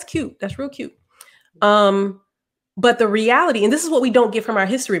I'm like, that's cute. That's real cute. But the reality, and this is what we don't get from our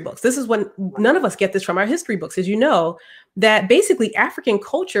history books. This is when none of us get this from our history books, as you know, that basically African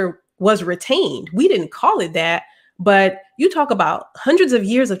culture was retained. We didn't call it that, but you talk about hundreds of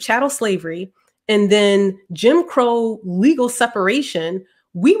years of chattel slavery and then Jim Crow legal separation.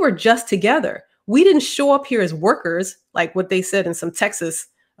 We were just together. We didn't show up here as workers, like what they said in some Texas,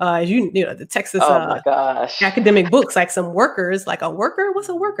 the Texas academic books, like some workers, like a worker. What's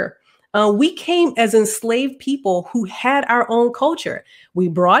a worker? We came as enslaved people who had our own culture. We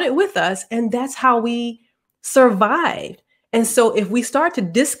brought it with us, and that's how we survived. And so if we start to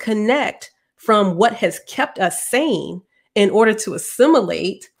disconnect from what has kept us sane in order to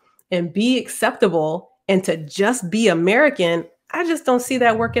assimilate and be acceptable and to just be American, I just don't see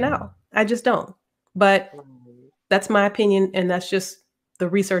that working out. I just don't. But that's my opinion, and that's just the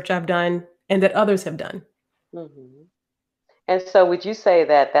research I've done and that others have done. Mm-hmm. And so would you say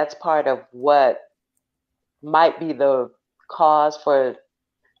that that's part of what might be the cause for,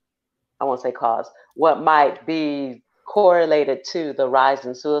 I won't say cause, what might be correlated to the rise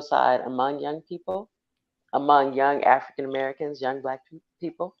in suicide among young people, among young African Americans, young Black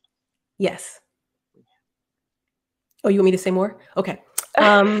people? Yes. Oh, you want me to say more? Okay.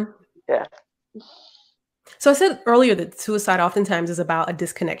 Yeah. So I said earlier that suicide oftentimes is about a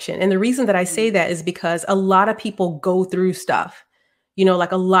disconnection. And the reason that I say that is because a lot of people go through stuff,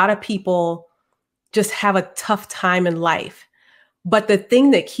 like a lot of people just have a tough time in life. But the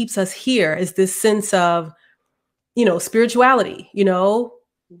thing that keeps us here is this sense of, spirituality,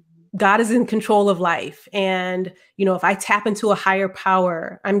 God is in control of life. And, if I tap into a higher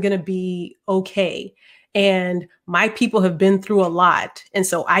power, I'm going to be okay. And my people have been through a lot. And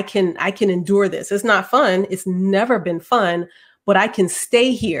so I can endure this. It's not fun. It's never been fun, but I can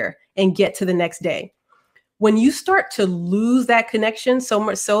stay here and get to the next day. When you start to lose that connection, so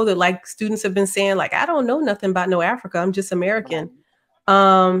much so that like students have been saying, like, I don't know nothing about no Africa, I'm just American.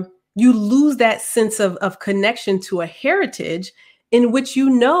 You lose that sense of connection to a heritage in which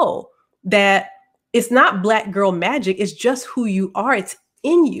that it's not Black girl magic. It's just who you are. It's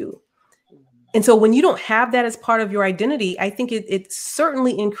in you. And so when you don't have that as part of your identity, I think it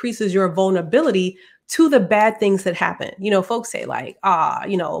certainly increases your vulnerability to the bad things that happen. Folks say like,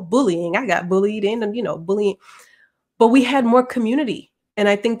 bullying, I got bullied and, bullying, but we had more community. And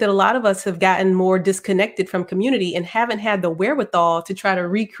I think that a lot of us have gotten more disconnected from community and haven't had the wherewithal to try to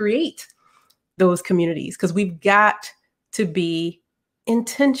recreate those communities, because we've got to be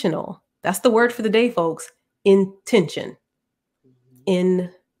intentional. That's the word for the day, folks. Intention.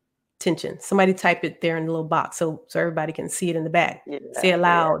 Intention. Somebody type it there in the little box so everybody can see it in the back. Yeah, say it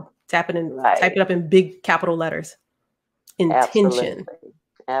loud. Tap it in. Right. Type it up in big capital letters. Intention.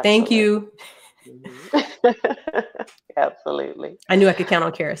 Absolutely. Thank you. Absolutely. I knew I could count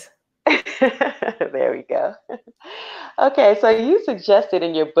on Charis. There we go. Okay, so you suggested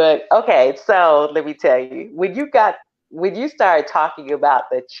in your book, okay, so let me tell you, when you started talking about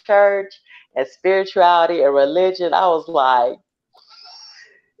the church and spirituality and religion, I was like,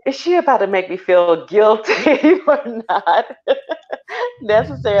 is she about to make me feel guilty for not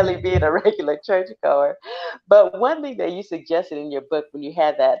necessarily being a regular churchgoer? But one thing that you suggested in your book when you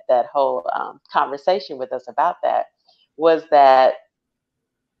had that whole conversation with us about that was that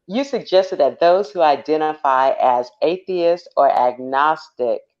you suggested that those who identify as atheist or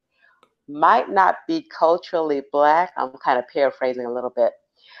agnostic might not be culturally Black. I'm kind of paraphrasing a little bit.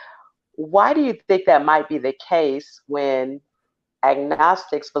 Why do you think that might be the case when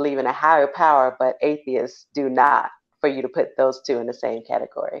agnostics believe in a higher power, but atheists do not, for you to put those two in the same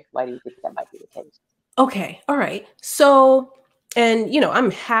category? Why do you think that might be the case? Okay. All right. So, and,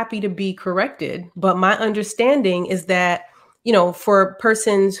 I'm happy to be corrected, but my understanding is that, for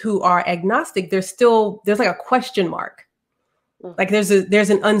persons who are agnostic, there's like a question mark. Mm-hmm. Like there's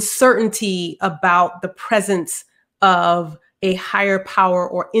an uncertainty about the presence of a higher power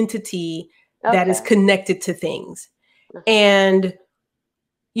or entity that is connected to things. And,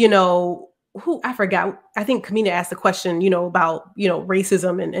 I forgot, I think Kamina asked the question, about,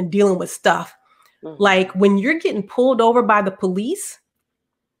 racism and dealing with stuff. Mm-hmm. Like when you're getting pulled over by the police,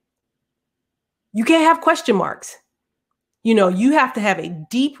 you can't have question marks. You have to have a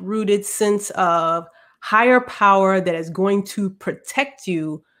deep rooted sense of higher power that is going to protect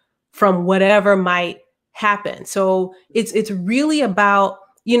you from whatever might happen. So it's really about,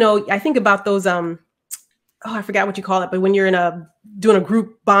 I think about those, I forgot what you call it, but when you're doing a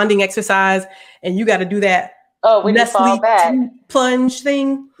group bonding exercise and you got to do that when you fall Nestle back. plunge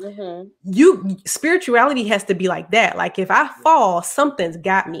thing, spirituality has to be like that. Like if I fall, something's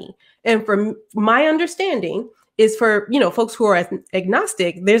got me. And from my understanding is for, folks who are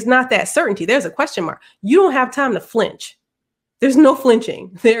agnostic, there's not that certainty. There's a question mark. You don't have time to flinch. There's no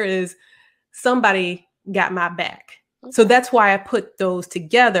flinching. There is somebody got my back. So that's why I put those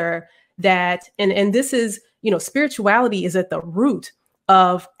together, that, and this is, spirituality is at the root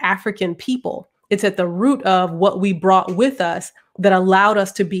of African people. It's at the root of what we brought with us that allowed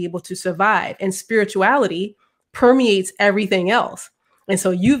us to be able to survive. And spirituality permeates everything else. And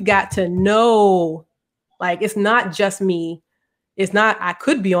so you've got to know, like, it's not just me. It's not, I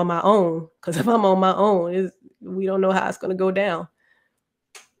could be on my own, because if I'm on my own, we don't know how it's going to go down.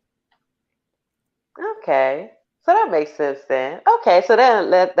 Okay. So that makes sense then. Okay. So then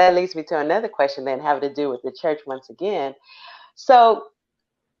that leads me to another question then, having to do with the church once again. So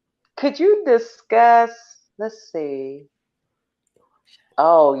could you discuss, let's see.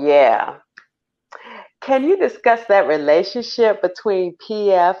 Oh, yeah. Can you discuss that relationship between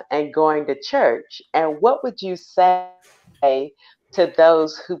PF and going to church? And what would you say to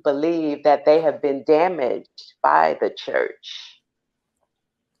those who believe that they have been damaged by the church?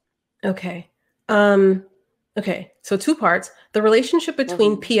 Okay. Okay. So 2 parts. The relationship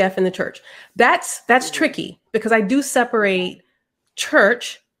between PF and the church. That's tricky, because I do separate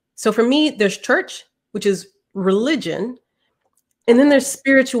church. So for me, there's church, which is religion, and then there's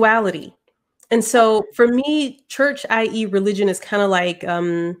spirituality. And so for me, church, i.e. religion, is kind of like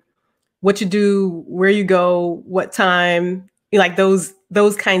what you do, where you go, what time, like those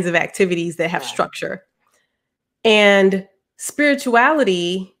kinds of activities that have structure. And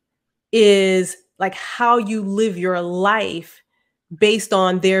spirituality is like how you live your life based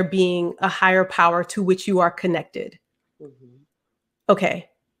on there being a higher power to which you are connected. Okay.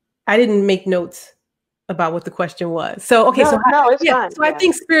 I didn't make notes about what the question was. So, okay. It's fine. So I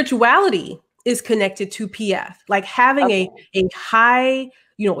think spirituality is connected to PF, like having a high,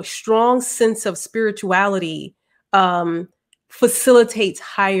 a strong sense of spirituality facilitates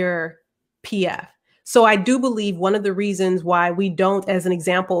higher PF. So I do believe one of the reasons why we don't, as an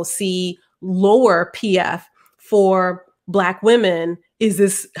example, see lower PF for Black women is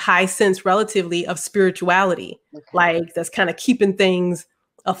this high sense relatively of spirituality, like that's kind of keeping things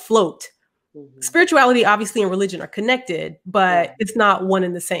afloat. Spirituality, obviously, and religion are connected, but it's not one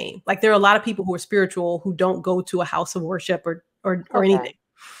and the same. Like there are a lot of people who are spiritual who don't go to a house of worship or anything.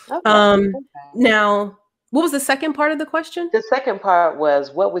 Now, what was the second part of the question? The second part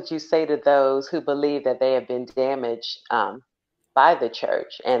was, what would you say to those who believe that they have been damaged by the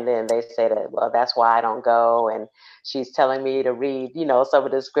church? And then they say that, well, that's why I don't go. And she's telling me to read, some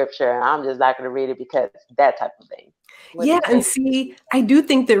of the scripture, and I'm just not going to read it because that type of thing. And see, I do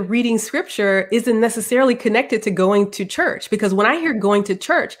think that reading scripture isn't necessarily connected to going to church, because when I hear going to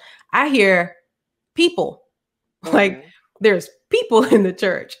church, I hear people. Like there's people in the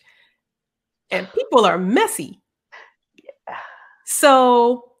church, and people are messy.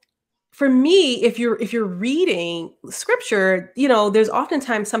 So for me, if you're reading scripture, there's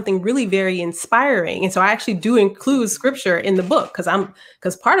oftentimes something really very inspiring. And so I actually do include scripture in the book,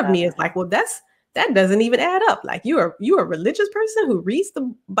 because part of me is like, well, that doesn't even add up. Like you are a religious person who reads the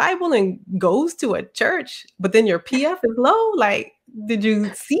Bible and goes to a church, but then your PF is low. Like, did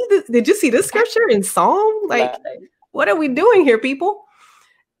you see this? Did you see this scripture in Psalm? Like, what are we doing here, people?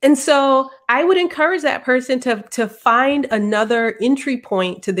 And so I would encourage that person to find another entry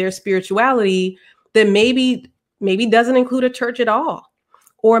point to their spirituality that maybe doesn't include a church at all,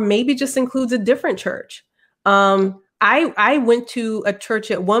 or maybe just includes a different church. I went to a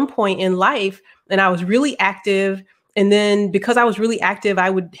church at one point in life, and I was really active. And then because I was really active, I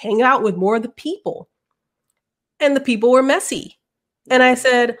would hang out with more of the people, and the people were messy. And I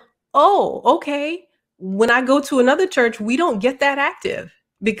said, oh, okay. When I go to another church, we don't get that active,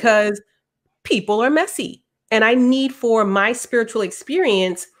 because people are messy, and I need for my spiritual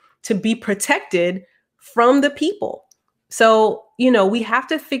experience to be protected from the people. So, we have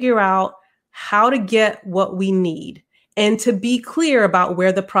to figure out how to get what we need and to be clear about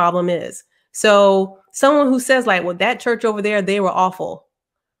where the problem is. So someone who says like, well, that church over there, they were awful.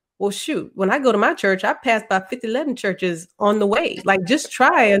 Well, shoot, when I go to my church, I pass by 50-11 churches on the way. Like, just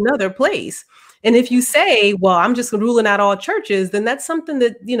try another place. And if you say, well, I'm just ruling out all churches, then that's something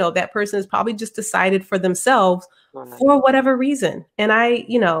that, that person has probably just decided for themselves for whatever reason. And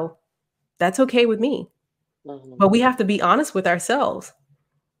that's okay with me. But we have to be honest with ourselves.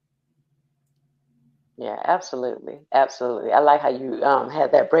 Yeah, absolutely. Absolutely. I like how you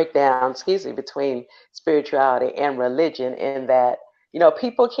had that breakdown, excuse me, between spirituality and religion, in that,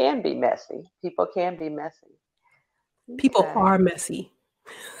 people can be messy. People can be messy. People Okay. are messy.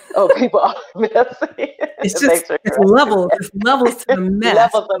 Oh, people are messy. It's just, Thanks for it's correcting levels. It's levels to the mess.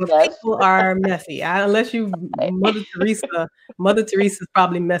 levels of But mess. people are messy. Unless you Mother Teresa. Mother Teresa's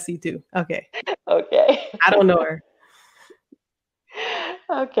probably messy too. Okay. Okay. I don't know her.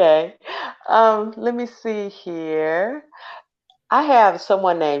 Okay. Let me see here. I have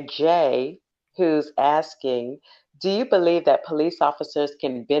someone named Jay who's asking, do you believe that police officers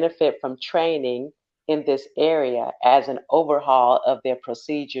can benefit from training in this area as an overhaul of their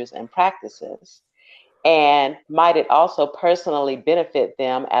procedures and practices? And might it also personally benefit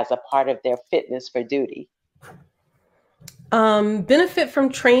them as a part of their fitness for duty? Benefit from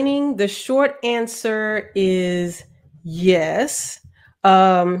training. The short answer is yes.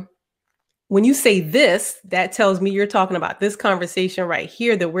 Um, when you say this, that tells me you're talking about this conversation right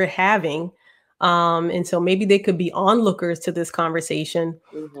here that we're having. And so maybe they could be onlookers to this conversation,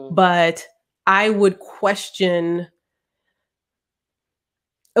 Mm-hmm. but I would question.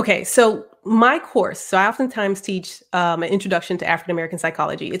 Okay, so my course, so I oftentimes teach an introduction to African American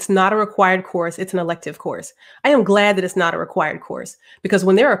psychology. It's not a required course, it's an elective course. I am glad that it's not a required course, because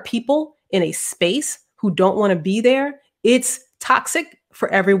when there are people in a space who don't want to be there, it's toxic for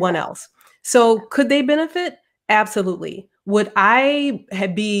everyone else. So could they benefit? Absolutely. Would I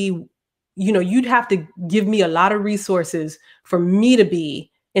be, you'd have to give me a lot of resources for me to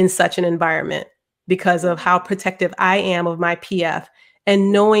be in such an environment because of how protective I am of my PF,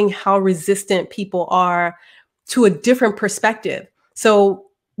 and knowing how resistant people are to a different perspective. So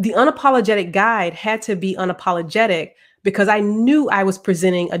the unapologetic guide had to be unapologetic because I knew I was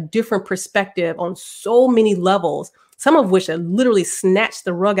presenting a different perspective on so many levels, some of which had literally snatched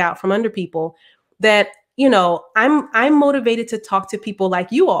the rug out from under people, that, I'm motivated to talk to people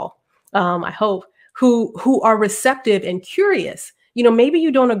like you all, I hope, who are receptive and curious. Maybe you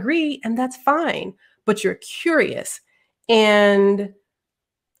don't agree, and that's fine, but you're curious. And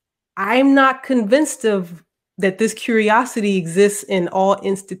I'm not convinced of that this curiosity exists in all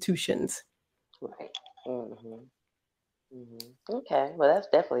institutions. Right. Mm-hmm. Mm-hmm. Okay. Well, that's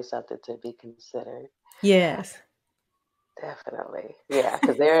definitely something to be considered. Yes. Definitely. Yeah,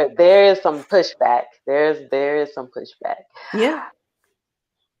 because there is some pushback. There is some pushback. Yeah.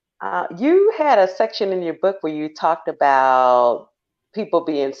 You had a section in your book where you talked about people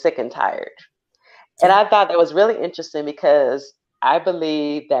being sick and tired. And Yeah. I thought that was really interesting because I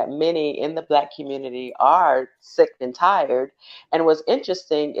believe that many in the Black community are sick and tired. And what's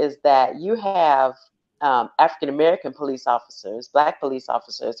interesting is that you have African American police officers, Black police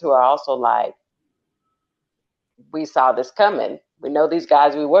officers, who are also like, we saw this coming. We know these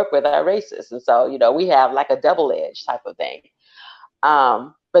guys we work with are racist. And so, we have like a double edge type of thing.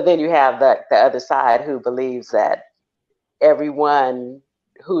 But then you have the other side who believes that everyone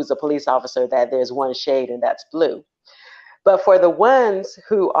who's a police officer, that there's one shade and that's blue. But for the ones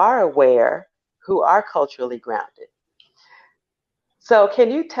who are aware, who are culturally grounded. So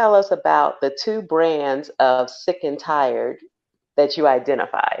can you tell us about the two brands of sick and tired that you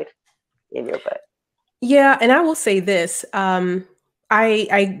identified in your book? Yeah, and I will say this.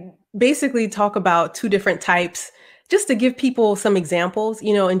 I basically talk about two different types just to give people some examples,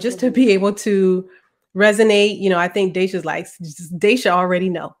 and just to be able to resonate. I think Daisha already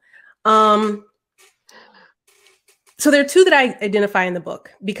know. So there are two that I identify in the book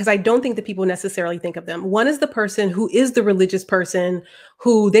because I don't think that people necessarily think of them. One is the person who is the religious person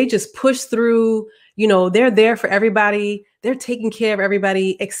who they just push through, they're there for everybody. They're taking care of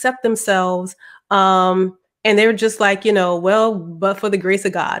everybody except themselves. And they're just like, well, but for the grace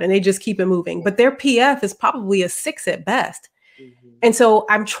of God, and they just keep it moving. But their PF is probably a 6 at best. Mm-hmm. And so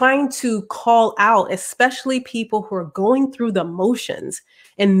I'm trying to call out, especially people who are going through the motions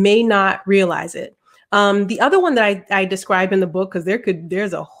and may not realize it. The other one that I describe in the book, because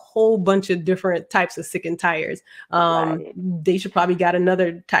there's a whole bunch of different types of sick and tired. Right. They should probably got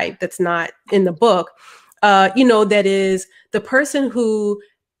another type that's not in the book. That is the person who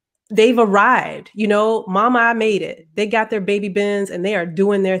they've arrived. Mama, I made it. They got their baby bins and they are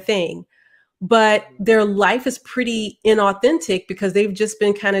doing their thing. But their life is pretty inauthentic because they've just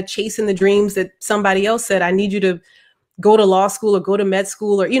been kind of chasing the dreams that somebody else said, I need you to go to law school or go to med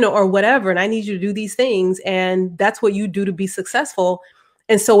school or, or whatever. And I need you to do these things. And that's what you do to be successful.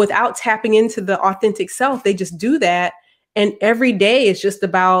 And so without tapping into the authentic self, they just do that. And every day is just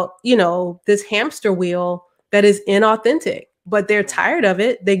about, this hamster wheel that is inauthentic, but they're tired of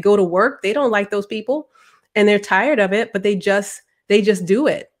it. They go to work. They don't like those people and they're tired of it, but they just do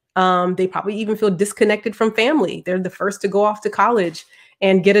it. They probably even feel disconnected from family. They're the first to go off to college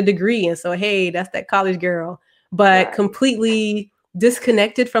and get a degree. And so, hey, that's that college girl, but completely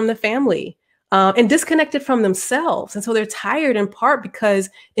disconnected from the family and disconnected from themselves. And so they're tired in part because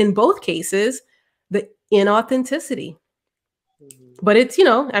in both cases, the inauthenticity. But it's,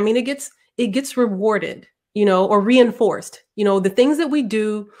 I mean, it gets rewarded, or reinforced. The things that we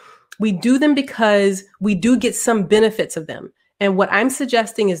do them because we do get some benefits of them. And what I'm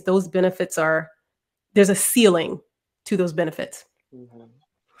suggesting is those benefits there's a ceiling to those benefits.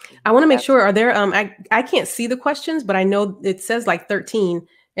 I want to make sure, are there, I can't see the questions, but I know it says like 13,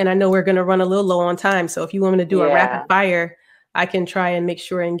 and I know we're going to run a little low on time. So if you want me to do a rapid fire, I can try and make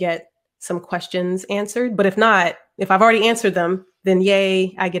sure and get some questions answered. But if not, if I've already answered them, then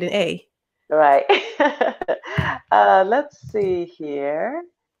yay, I get an A. Right. Let's see here.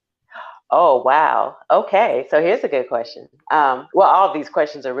 Oh, wow. Okay. So here's a good question. Well, all of these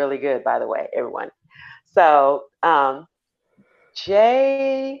questions are really good, by the way, everyone. So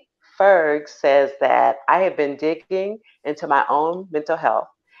Jay Ferg says that I have been digging into my own mental health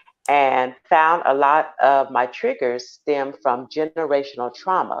and found a lot of my triggers stem from generational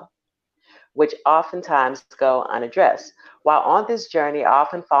trauma, which oftentimes go unaddressed. While on this journey, I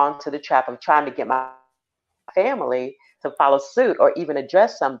often fall into the trap of trying to get my family to follow suit or even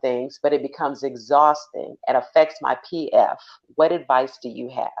address some things, but it becomes exhausting and affects my PF. What advice do you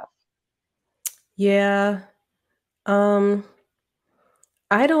have? Yeah. I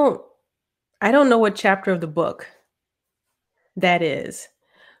don't know what chapter of the book that is,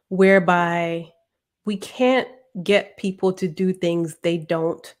 whereby we can't get people to do things they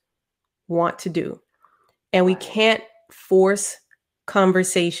don't want to do. And we can't force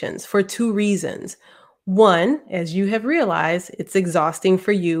conversations for two reasons. One, as you have realized, it's exhausting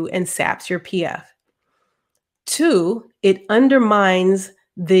for you and saps your PF. Two, it undermines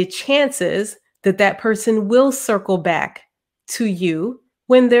the chances that that person will circle back to you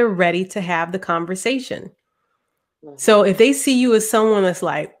when they're ready to have the conversation. So if they see you as someone that's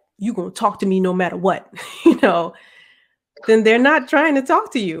like, you're going to talk to me no matter what, then they're not trying to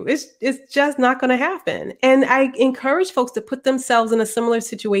talk to you. It's just not going to happen. And I encourage folks to put themselves in a similar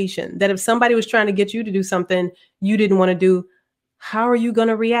situation, that if somebody was trying to get you to do something you didn't want to do, how are you going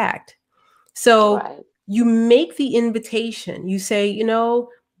to react? So you make the invitation. You say,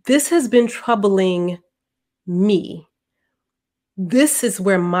 this has been troubling me. This is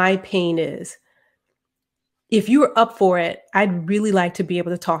where my pain is. If you are up for it, I'd really like to be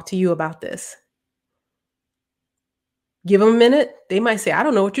able to talk to you about this. Give them a minute. They might say, I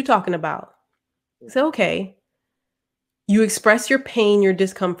don't know what you're talking about. It's okay. You express your pain, your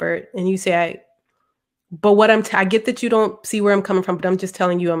discomfort, and you say, I get that you don't see where I'm coming from, but I'm just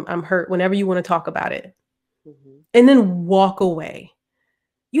telling you I'm hurt whenever you want to talk about it. And then walk away.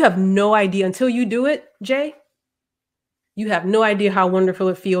 You have no idea until you do it, Jay. You have no idea how wonderful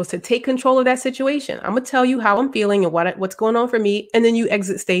it feels to take control of that situation. I'm going to tell you how I'm feeling and what's going on for me. And then you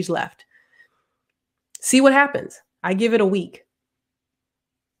exit stage left. See what happens. I give it a week.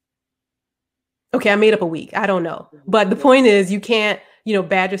 Okay, I made up a week. I don't know. But the point is, you can't,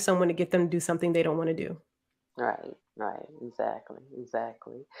 badger someone to get them to do something they don't want to do. Right. Exactly.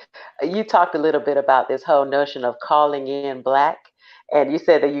 You talked a little bit about this whole notion of calling in Black. And you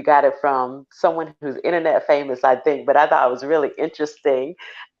said that you got it from someone who's internet famous, I think, but I thought it was really interesting,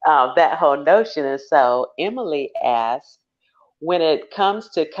 that whole notion. And so Emily asked, when it comes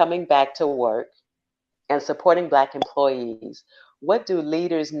to coming back to work and supporting Black employees, what do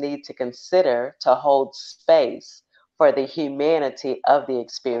leaders need to consider to hold space for the humanity of the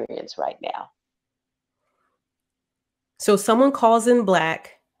experience right now? So someone calls in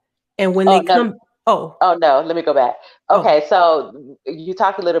Black, and when they come... Oh, no, let me go back. Okay, so you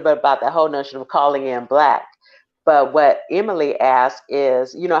talked a little bit about the whole notion of calling in Black. But what Emily asked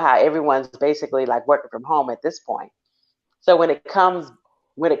is, how everyone's basically like working from home at this point. So when it comes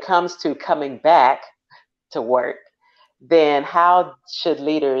to coming back to work, then how should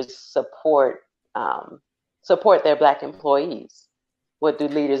leaders support their Black employees? What do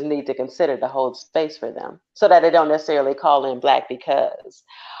leaders need to consider to hold space for them so that they don't necessarily call in Black? Because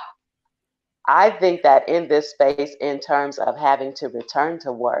I think that in this space, in terms of having to return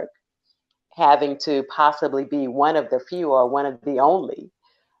to work, having to possibly be one of the few or one of the only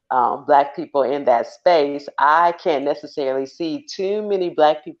Black people in that space, I can't necessarily see too many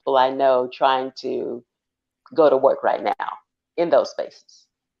Black people I know trying to go to work right now in those spaces.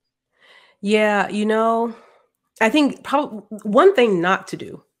 Yeah, I think probably one thing not to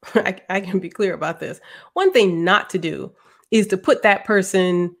do, I can be clear about this. One thing not to do is to put that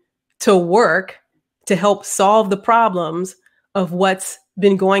person to work to help solve the problems of what's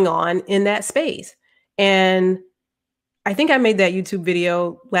been going on in that space. And I think I made that YouTube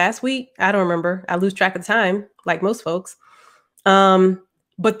video last week. I don't remember. I lose track of time, like most folks.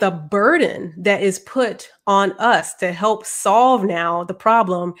 But the burden that is put on us to help solve now the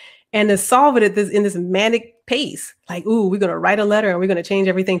problem and to solve it in this manic pace, like, ooh, we're going to write a letter and we're going to change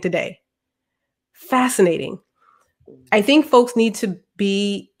everything today. Fascinating. I think folks need to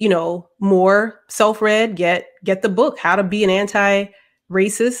be, more self-read, get the book, How to Be an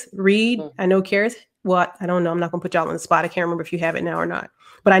Anti-Racist, read. I know Charis, I don't know. I'm not going to put y'all on the spot. I can't remember if you have it now or not,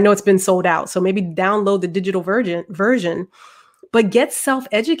 but I know it's been sold out. So maybe download the digital version, but get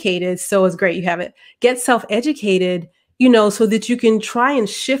self-educated. So it's great you have it. Get self-educated, so that you can try and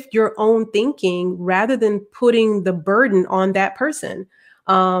shift your own thinking rather than putting the burden on that person.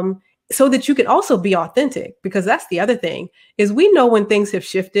 So that you can also be authentic, because that's the other thing is we know when things have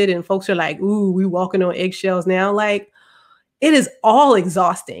shifted and folks are like, ooh, we walking on eggshells now. Like, it is all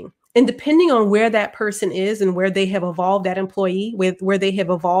exhausting. And depending on where that person is and where they have evolved, that employee, where they have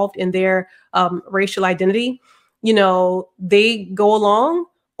evolved in their racial identity, they go along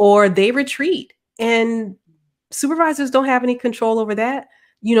or they retreat. And supervisors don't have any control over that.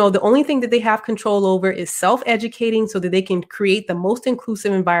 The only thing that they have control over is self-educating so that they can create the most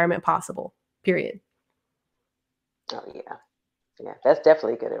inclusive environment possible, period. Oh, yeah. Yeah, that's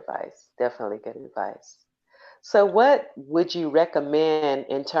definitely good advice. Definitely good advice. So what would you recommend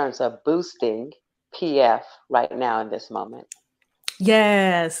in terms of boosting PF right now in this moment?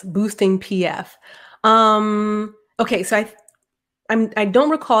 Yes, boosting PF. Okay, so I don't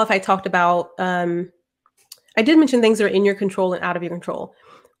recall if I talked about, I did mention things that are in your control and out of your control.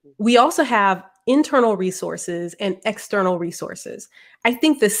 We also have internal resources and external resources. I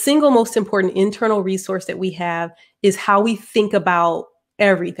think the single most important internal resource that we have is how we think about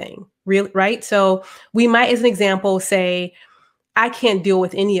everything, right? So we might, as an example, say, I can't deal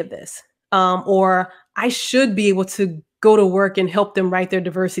with any of this, or I should be able to go to work and help them write their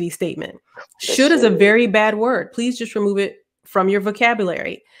diversity statement. Should is a very bad word. Please just remove it from your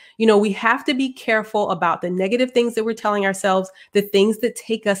vocabulary. We have to be careful about the negative things that we're telling ourselves, the things that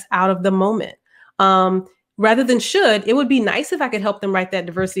take us out of the moment. Rather than should, it would be nice if I could help them write that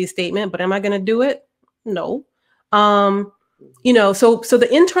diversity statement, but am I going to do it? No. So the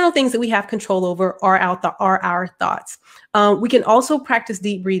internal things that we have control over are our thoughts. We can also practice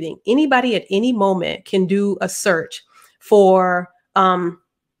deep breathing. Anybody at any moment can do a search for, I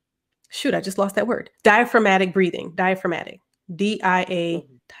just lost that word. Diaphragmatic breathing, diaphragmatic,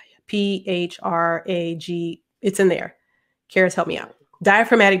 DIAPHRAG. It's in there. Charis, help me out.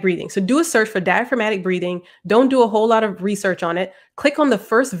 Diaphragmatic breathing. So do a search for diaphragmatic breathing. Don't do a whole lot of research on it. Click on the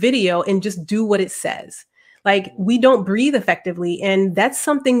first video and just do what it says. Like, we don't breathe effectively. And that's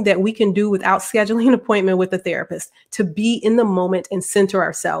something that we can do without scheduling an appointment with a therapist, to be in the moment and center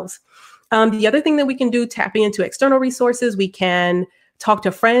ourselves. The other thing that we can do, tapping into external resources, we can talk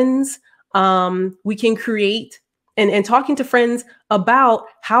to friends. We can create and talking to friends about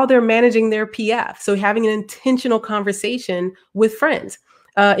how they're managing their PF. So having an intentional conversation with friends.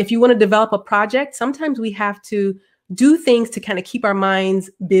 If you want to develop a project, sometimes we have to do things to kind of keep our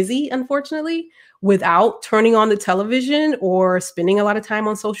minds busy, unfortunately, without turning on the television or spending a lot of time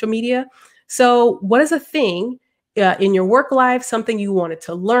on social media. So what is a thing in your work life, something you wanted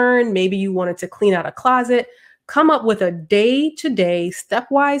to learn? Maybe you wanted to clean out a closet. Come up with a day-to-day,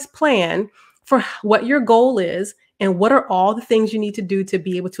 stepwise plan for what your goal is and what are all the things you need to do to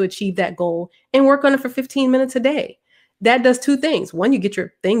be able to achieve that goal, and work on it for 15 minutes a day. That does two things. One, you get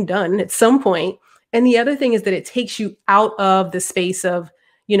your thing done at some point. And the other thing is that it takes you out of the space of,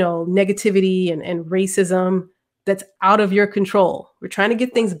 negativity and racism that's out of your control. We're trying to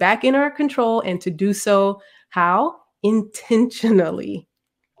get things back in our control, and to do so, how? Intentionally.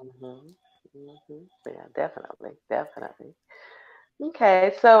 Yeah, definitely.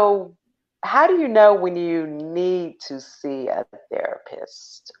 Okay, so how do you know when you need to see a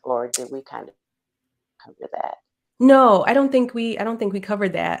therapist, or did we kind of cover that? No, I don't think we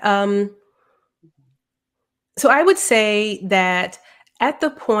covered that. So I would say that at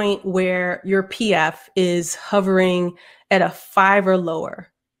the point where your PF is hovering at a 5 or lower,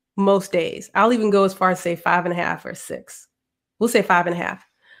 most days, I'll even go as far as say 5.5 or 6. We'll say 5.5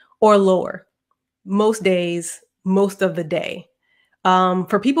 or lower, most days, most of the day.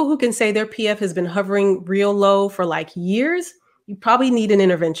 For people who can say their PF has been hovering real low for like years, you probably need an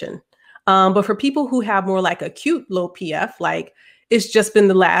intervention. But for people who have more like acute low PF, like it's just been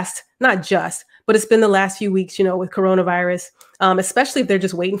it's been the last few weeks, with coronavirus, especially if they're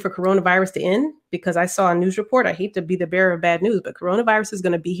just waiting for coronavirus to end, because I saw a news report. I hate to be the bearer of bad news, but coronavirus is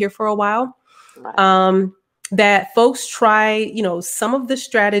going to be here for a while. Right. that folks try, some of the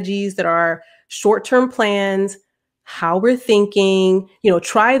strategies that are short-term plans, how we're thinking,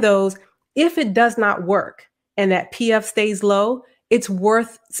 try those. If it does not work and that PF stays low, it's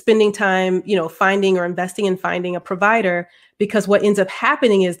worth spending time, finding or investing in finding a provider, because what ends up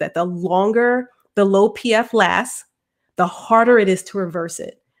happening is that the longer the low PF lasts, the harder it is to reverse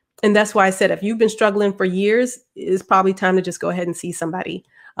it. And that's why I said, if you've been struggling for years, it's probably time to just go ahead and see somebody.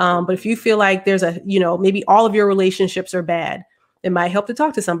 But if you feel like there's maybe all of your relationships are bad, it might help to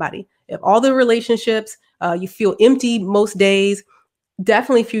talk to somebody. If all the relationships, you feel empty most days,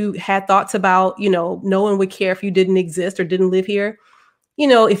 definitely if you had thoughts about, no one would care if you didn't exist or didn't live here.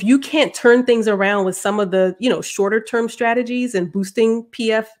 If you can't turn things around with some of the, shorter term strategies and boosting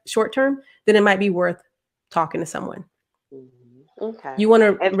PF short term, then it might be worth talking to someone. Okay. You want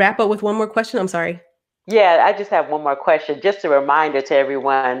to wrap up with one more question? I'm sorry. Yeah, I just have one more question. Just a reminder to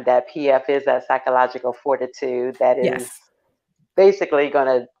everyone that PF is that psychological fortitude that is basically going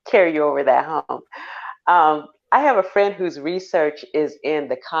to carry you over that hump. I have a friend whose research is in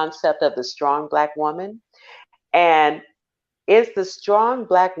the concept of the strong Black woman. And is the strong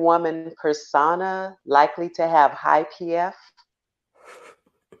Black woman persona likely to have high PF?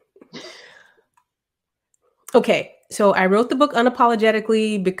 Okay, so I wrote the book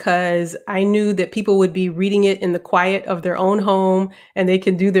Unapologetically because I knew that people would be reading it in the quiet of their own home and they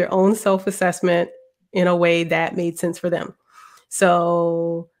can do their own self-assessment in a way that made sense for them.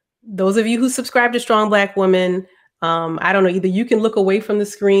 So those of you who subscribe to Strong Black Woman, I don't know, either you can look away from the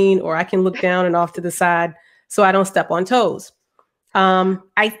screen or I can look down and off to the side so I don't step on toes.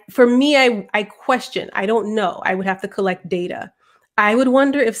 I question, I don't know. I would have to collect data. I would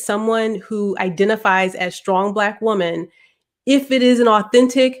wonder if someone who identifies as strong Black woman, if it is an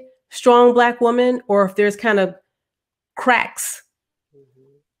authentic strong Black woman, or if there's kind of cracks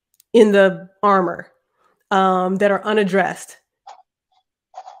in the armor that are unaddressed.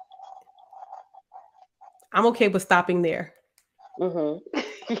 I'm okay with stopping there.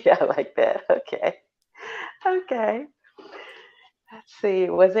 Yeah, I like that. Okay. Let's see.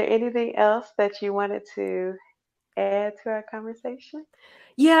 Was there anything else that you wanted to add to our conversation?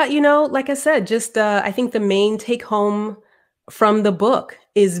 Yeah, like I said, just I think the main take home from the book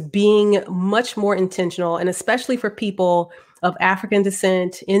is being much more intentional, and especially for people of African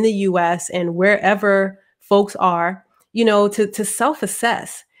descent in the US and wherever folks are, to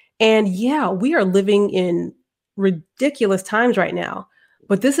self-assess. And yeah, we are living in ridiculous times right now,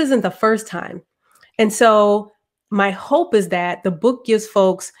 but this isn't the first time. And so my hope is that the book gives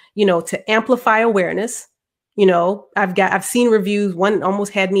folks, to amplify awareness. I've seen reviews. One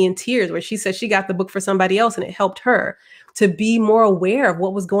almost had me in tears where she said she got the book for somebody else and it helped her to be more aware of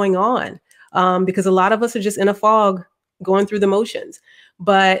what was going on. Because a lot of us are just in a fog going through the motions,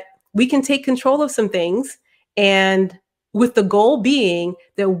 but we can take control of some things, and with the goal being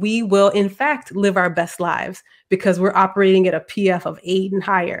that we will in fact live our best lives because we're operating at a PF of 8 and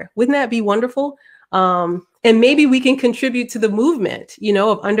higher. Wouldn't that be wonderful? And maybe we can contribute to the movement,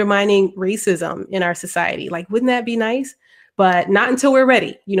 of undermining racism in our society. Like, wouldn't that be nice? But not until we're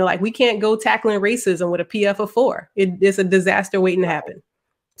ready. Like, we can't go tackling racism with a PF of 4. It's a disaster waiting to happen.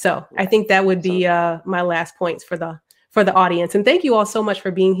 So I think that would be my last points for the audience. And thank you all so much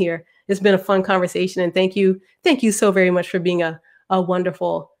for being here. It's been a fun conversation. And thank you so very much for being a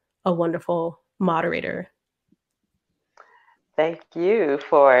wonderful moderator. Thank you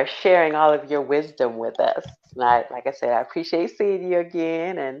for sharing all of your wisdom with us. Like I said, I appreciate seeing you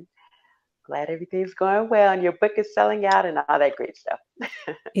again, and glad everything's going well and your book is selling out and all that great stuff.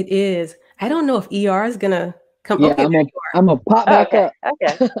 It is. I don't know if ER is gonna come. Yeah, okay, I'm gonna pop back up.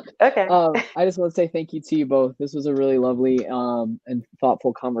 Okay. I just want to say thank you to you both. This was a really lovely and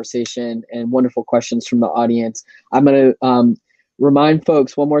thoughtful conversation and wonderful questions from the audience. I'm gonna remind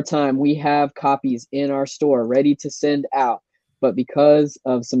folks one more time, we have copies in our store ready to send out. But because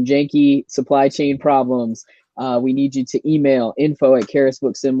of some janky supply chain problems, we need you to email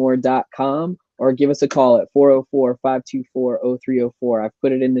info@charisbooksandmore.com or give us a call at 404-524-0304. I've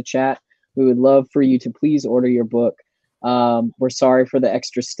put it in the chat. We would love for you to please order your book. We're sorry for the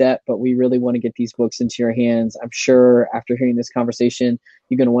extra step, but we really want to get these books into your hands. I'm sure after hearing this conversation,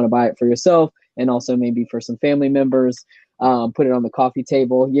 you're going to want to buy it for yourself and also maybe for some family members. Put it on the coffee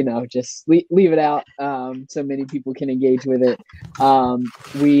table, just leave it out so many people can engage with it.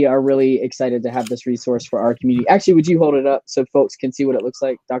 We are really excited to have this resource for our community. Actually, would you hold it up so folks can see what it looks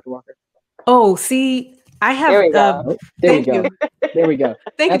like, Dr. Walker? Oh, see, I have. There we go. There we go.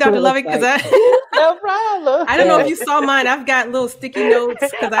 Thank you, Dr. Lovett, because no problem. I don't know if you saw mine. I've got little sticky notes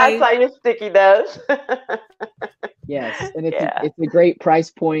because I saw your sticky notes. Yes, and Yeah. it's a great price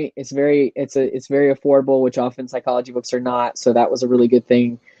point. It's very affordable, which often psychology books are not. So that was a really good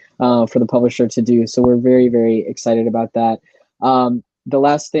thing for the publisher to do. So we're very, very excited about that. The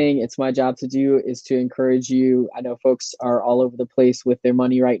last thing it's my job to do is to encourage you. I know folks are all over the place with their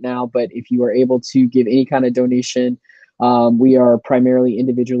money right now, but if you are able to give any kind of donation, we are primarily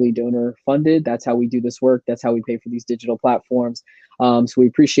individually donor funded. That's how we do this work. That's how we pay for these digital platforms. So we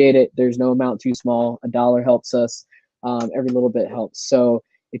appreciate it. There's no amount too small. $1 helps us. Every little bit helps. So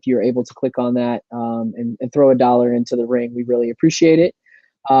if you're able to click on that and throw $1 into the ring, we really appreciate it.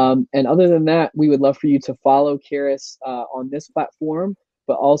 And other than that, we would love for you to follow Charis on this platform.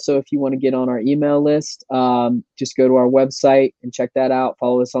 But also, if you want to get on our email list, just go to our website and check that out.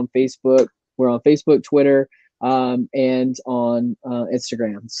 Follow us on Facebook. We're on Facebook, Twitter, and on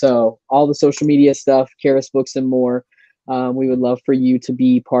Instagram. So all the social media stuff, Charis Books and more. We would love for you to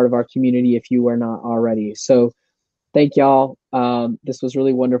be part of our community if you are not already. So thank y'all. This was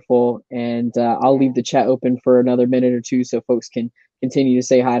really wonderful. And I'll leave the chat open for another minute or two so folks can continue to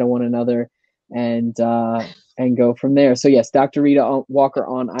say hi to one another and go from there. So yes, Dr. Rheeda Walker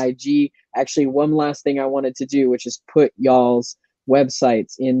on IG. Actually, one last thing I wanted to do, which is put y'all's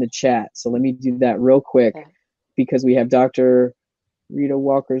websites in the chat. So let me do that real quick because we have Dr. Rheeda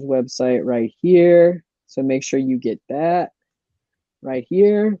Walker's website right here. So make sure you get that right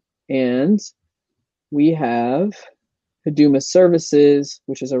here. And we have Haduma Services,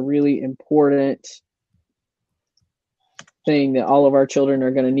 which is a really important thing that all of our children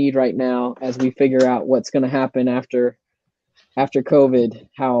are going to need right now as we figure out what's going to happen after COVID,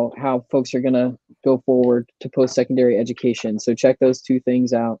 how folks are going to go forward to post-secondary education. So check those two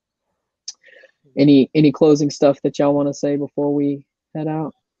things out. Any closing stuff that y'all want to say before we head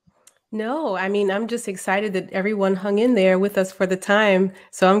out? No, I mean, I'm just excited that everyone hung in there with us for the time.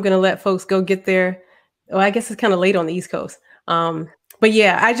 So I'm going to let folks go get their, well, I guess it's kind of late on the East Coast. But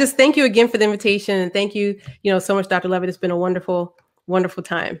yeah, I just thank you again for the invitation. And thank you, so much, Dr. Lovett. It's been a wonderful, wonderful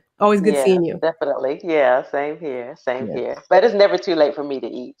time. Always good seeing you. Definitely. Yeah, same here. Same here. But it's never too late for me to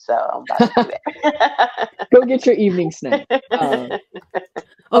eat. So I'm about to do that. Go get your evening snack.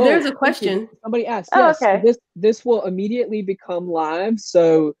 There's a question. Somebody asked. Yes, okay. This will immediately become live,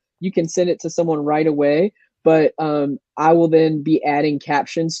 so you can send it to someone right away. But I will then be adding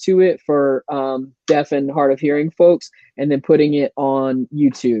captions to it for deaf and hard of hearing folks, and then putting it on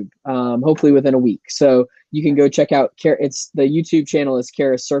YouTube, hopefully within a week. So you can go check out. It's the YouTube channel is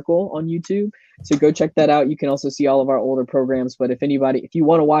Charis Circle on YouTube. So go check that out. You can also see all of our older programs. But if you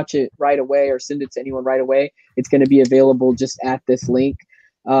want to watch it right away or send it to anyone right away, it's going to be available just at this link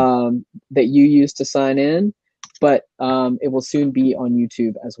that you use to sign in. But it will soon be on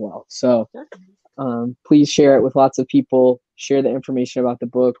YouTube as well. So please share it with lots of people. Share the information about the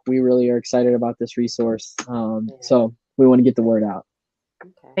book. We really are excited about this resource. So we want to get the word out.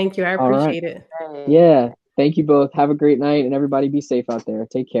 Okay. Thank you. I appreciate it. Yeah. Thank you both. Have a great night, and everybody be safe out there.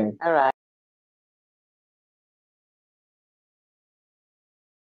 Take care. All right.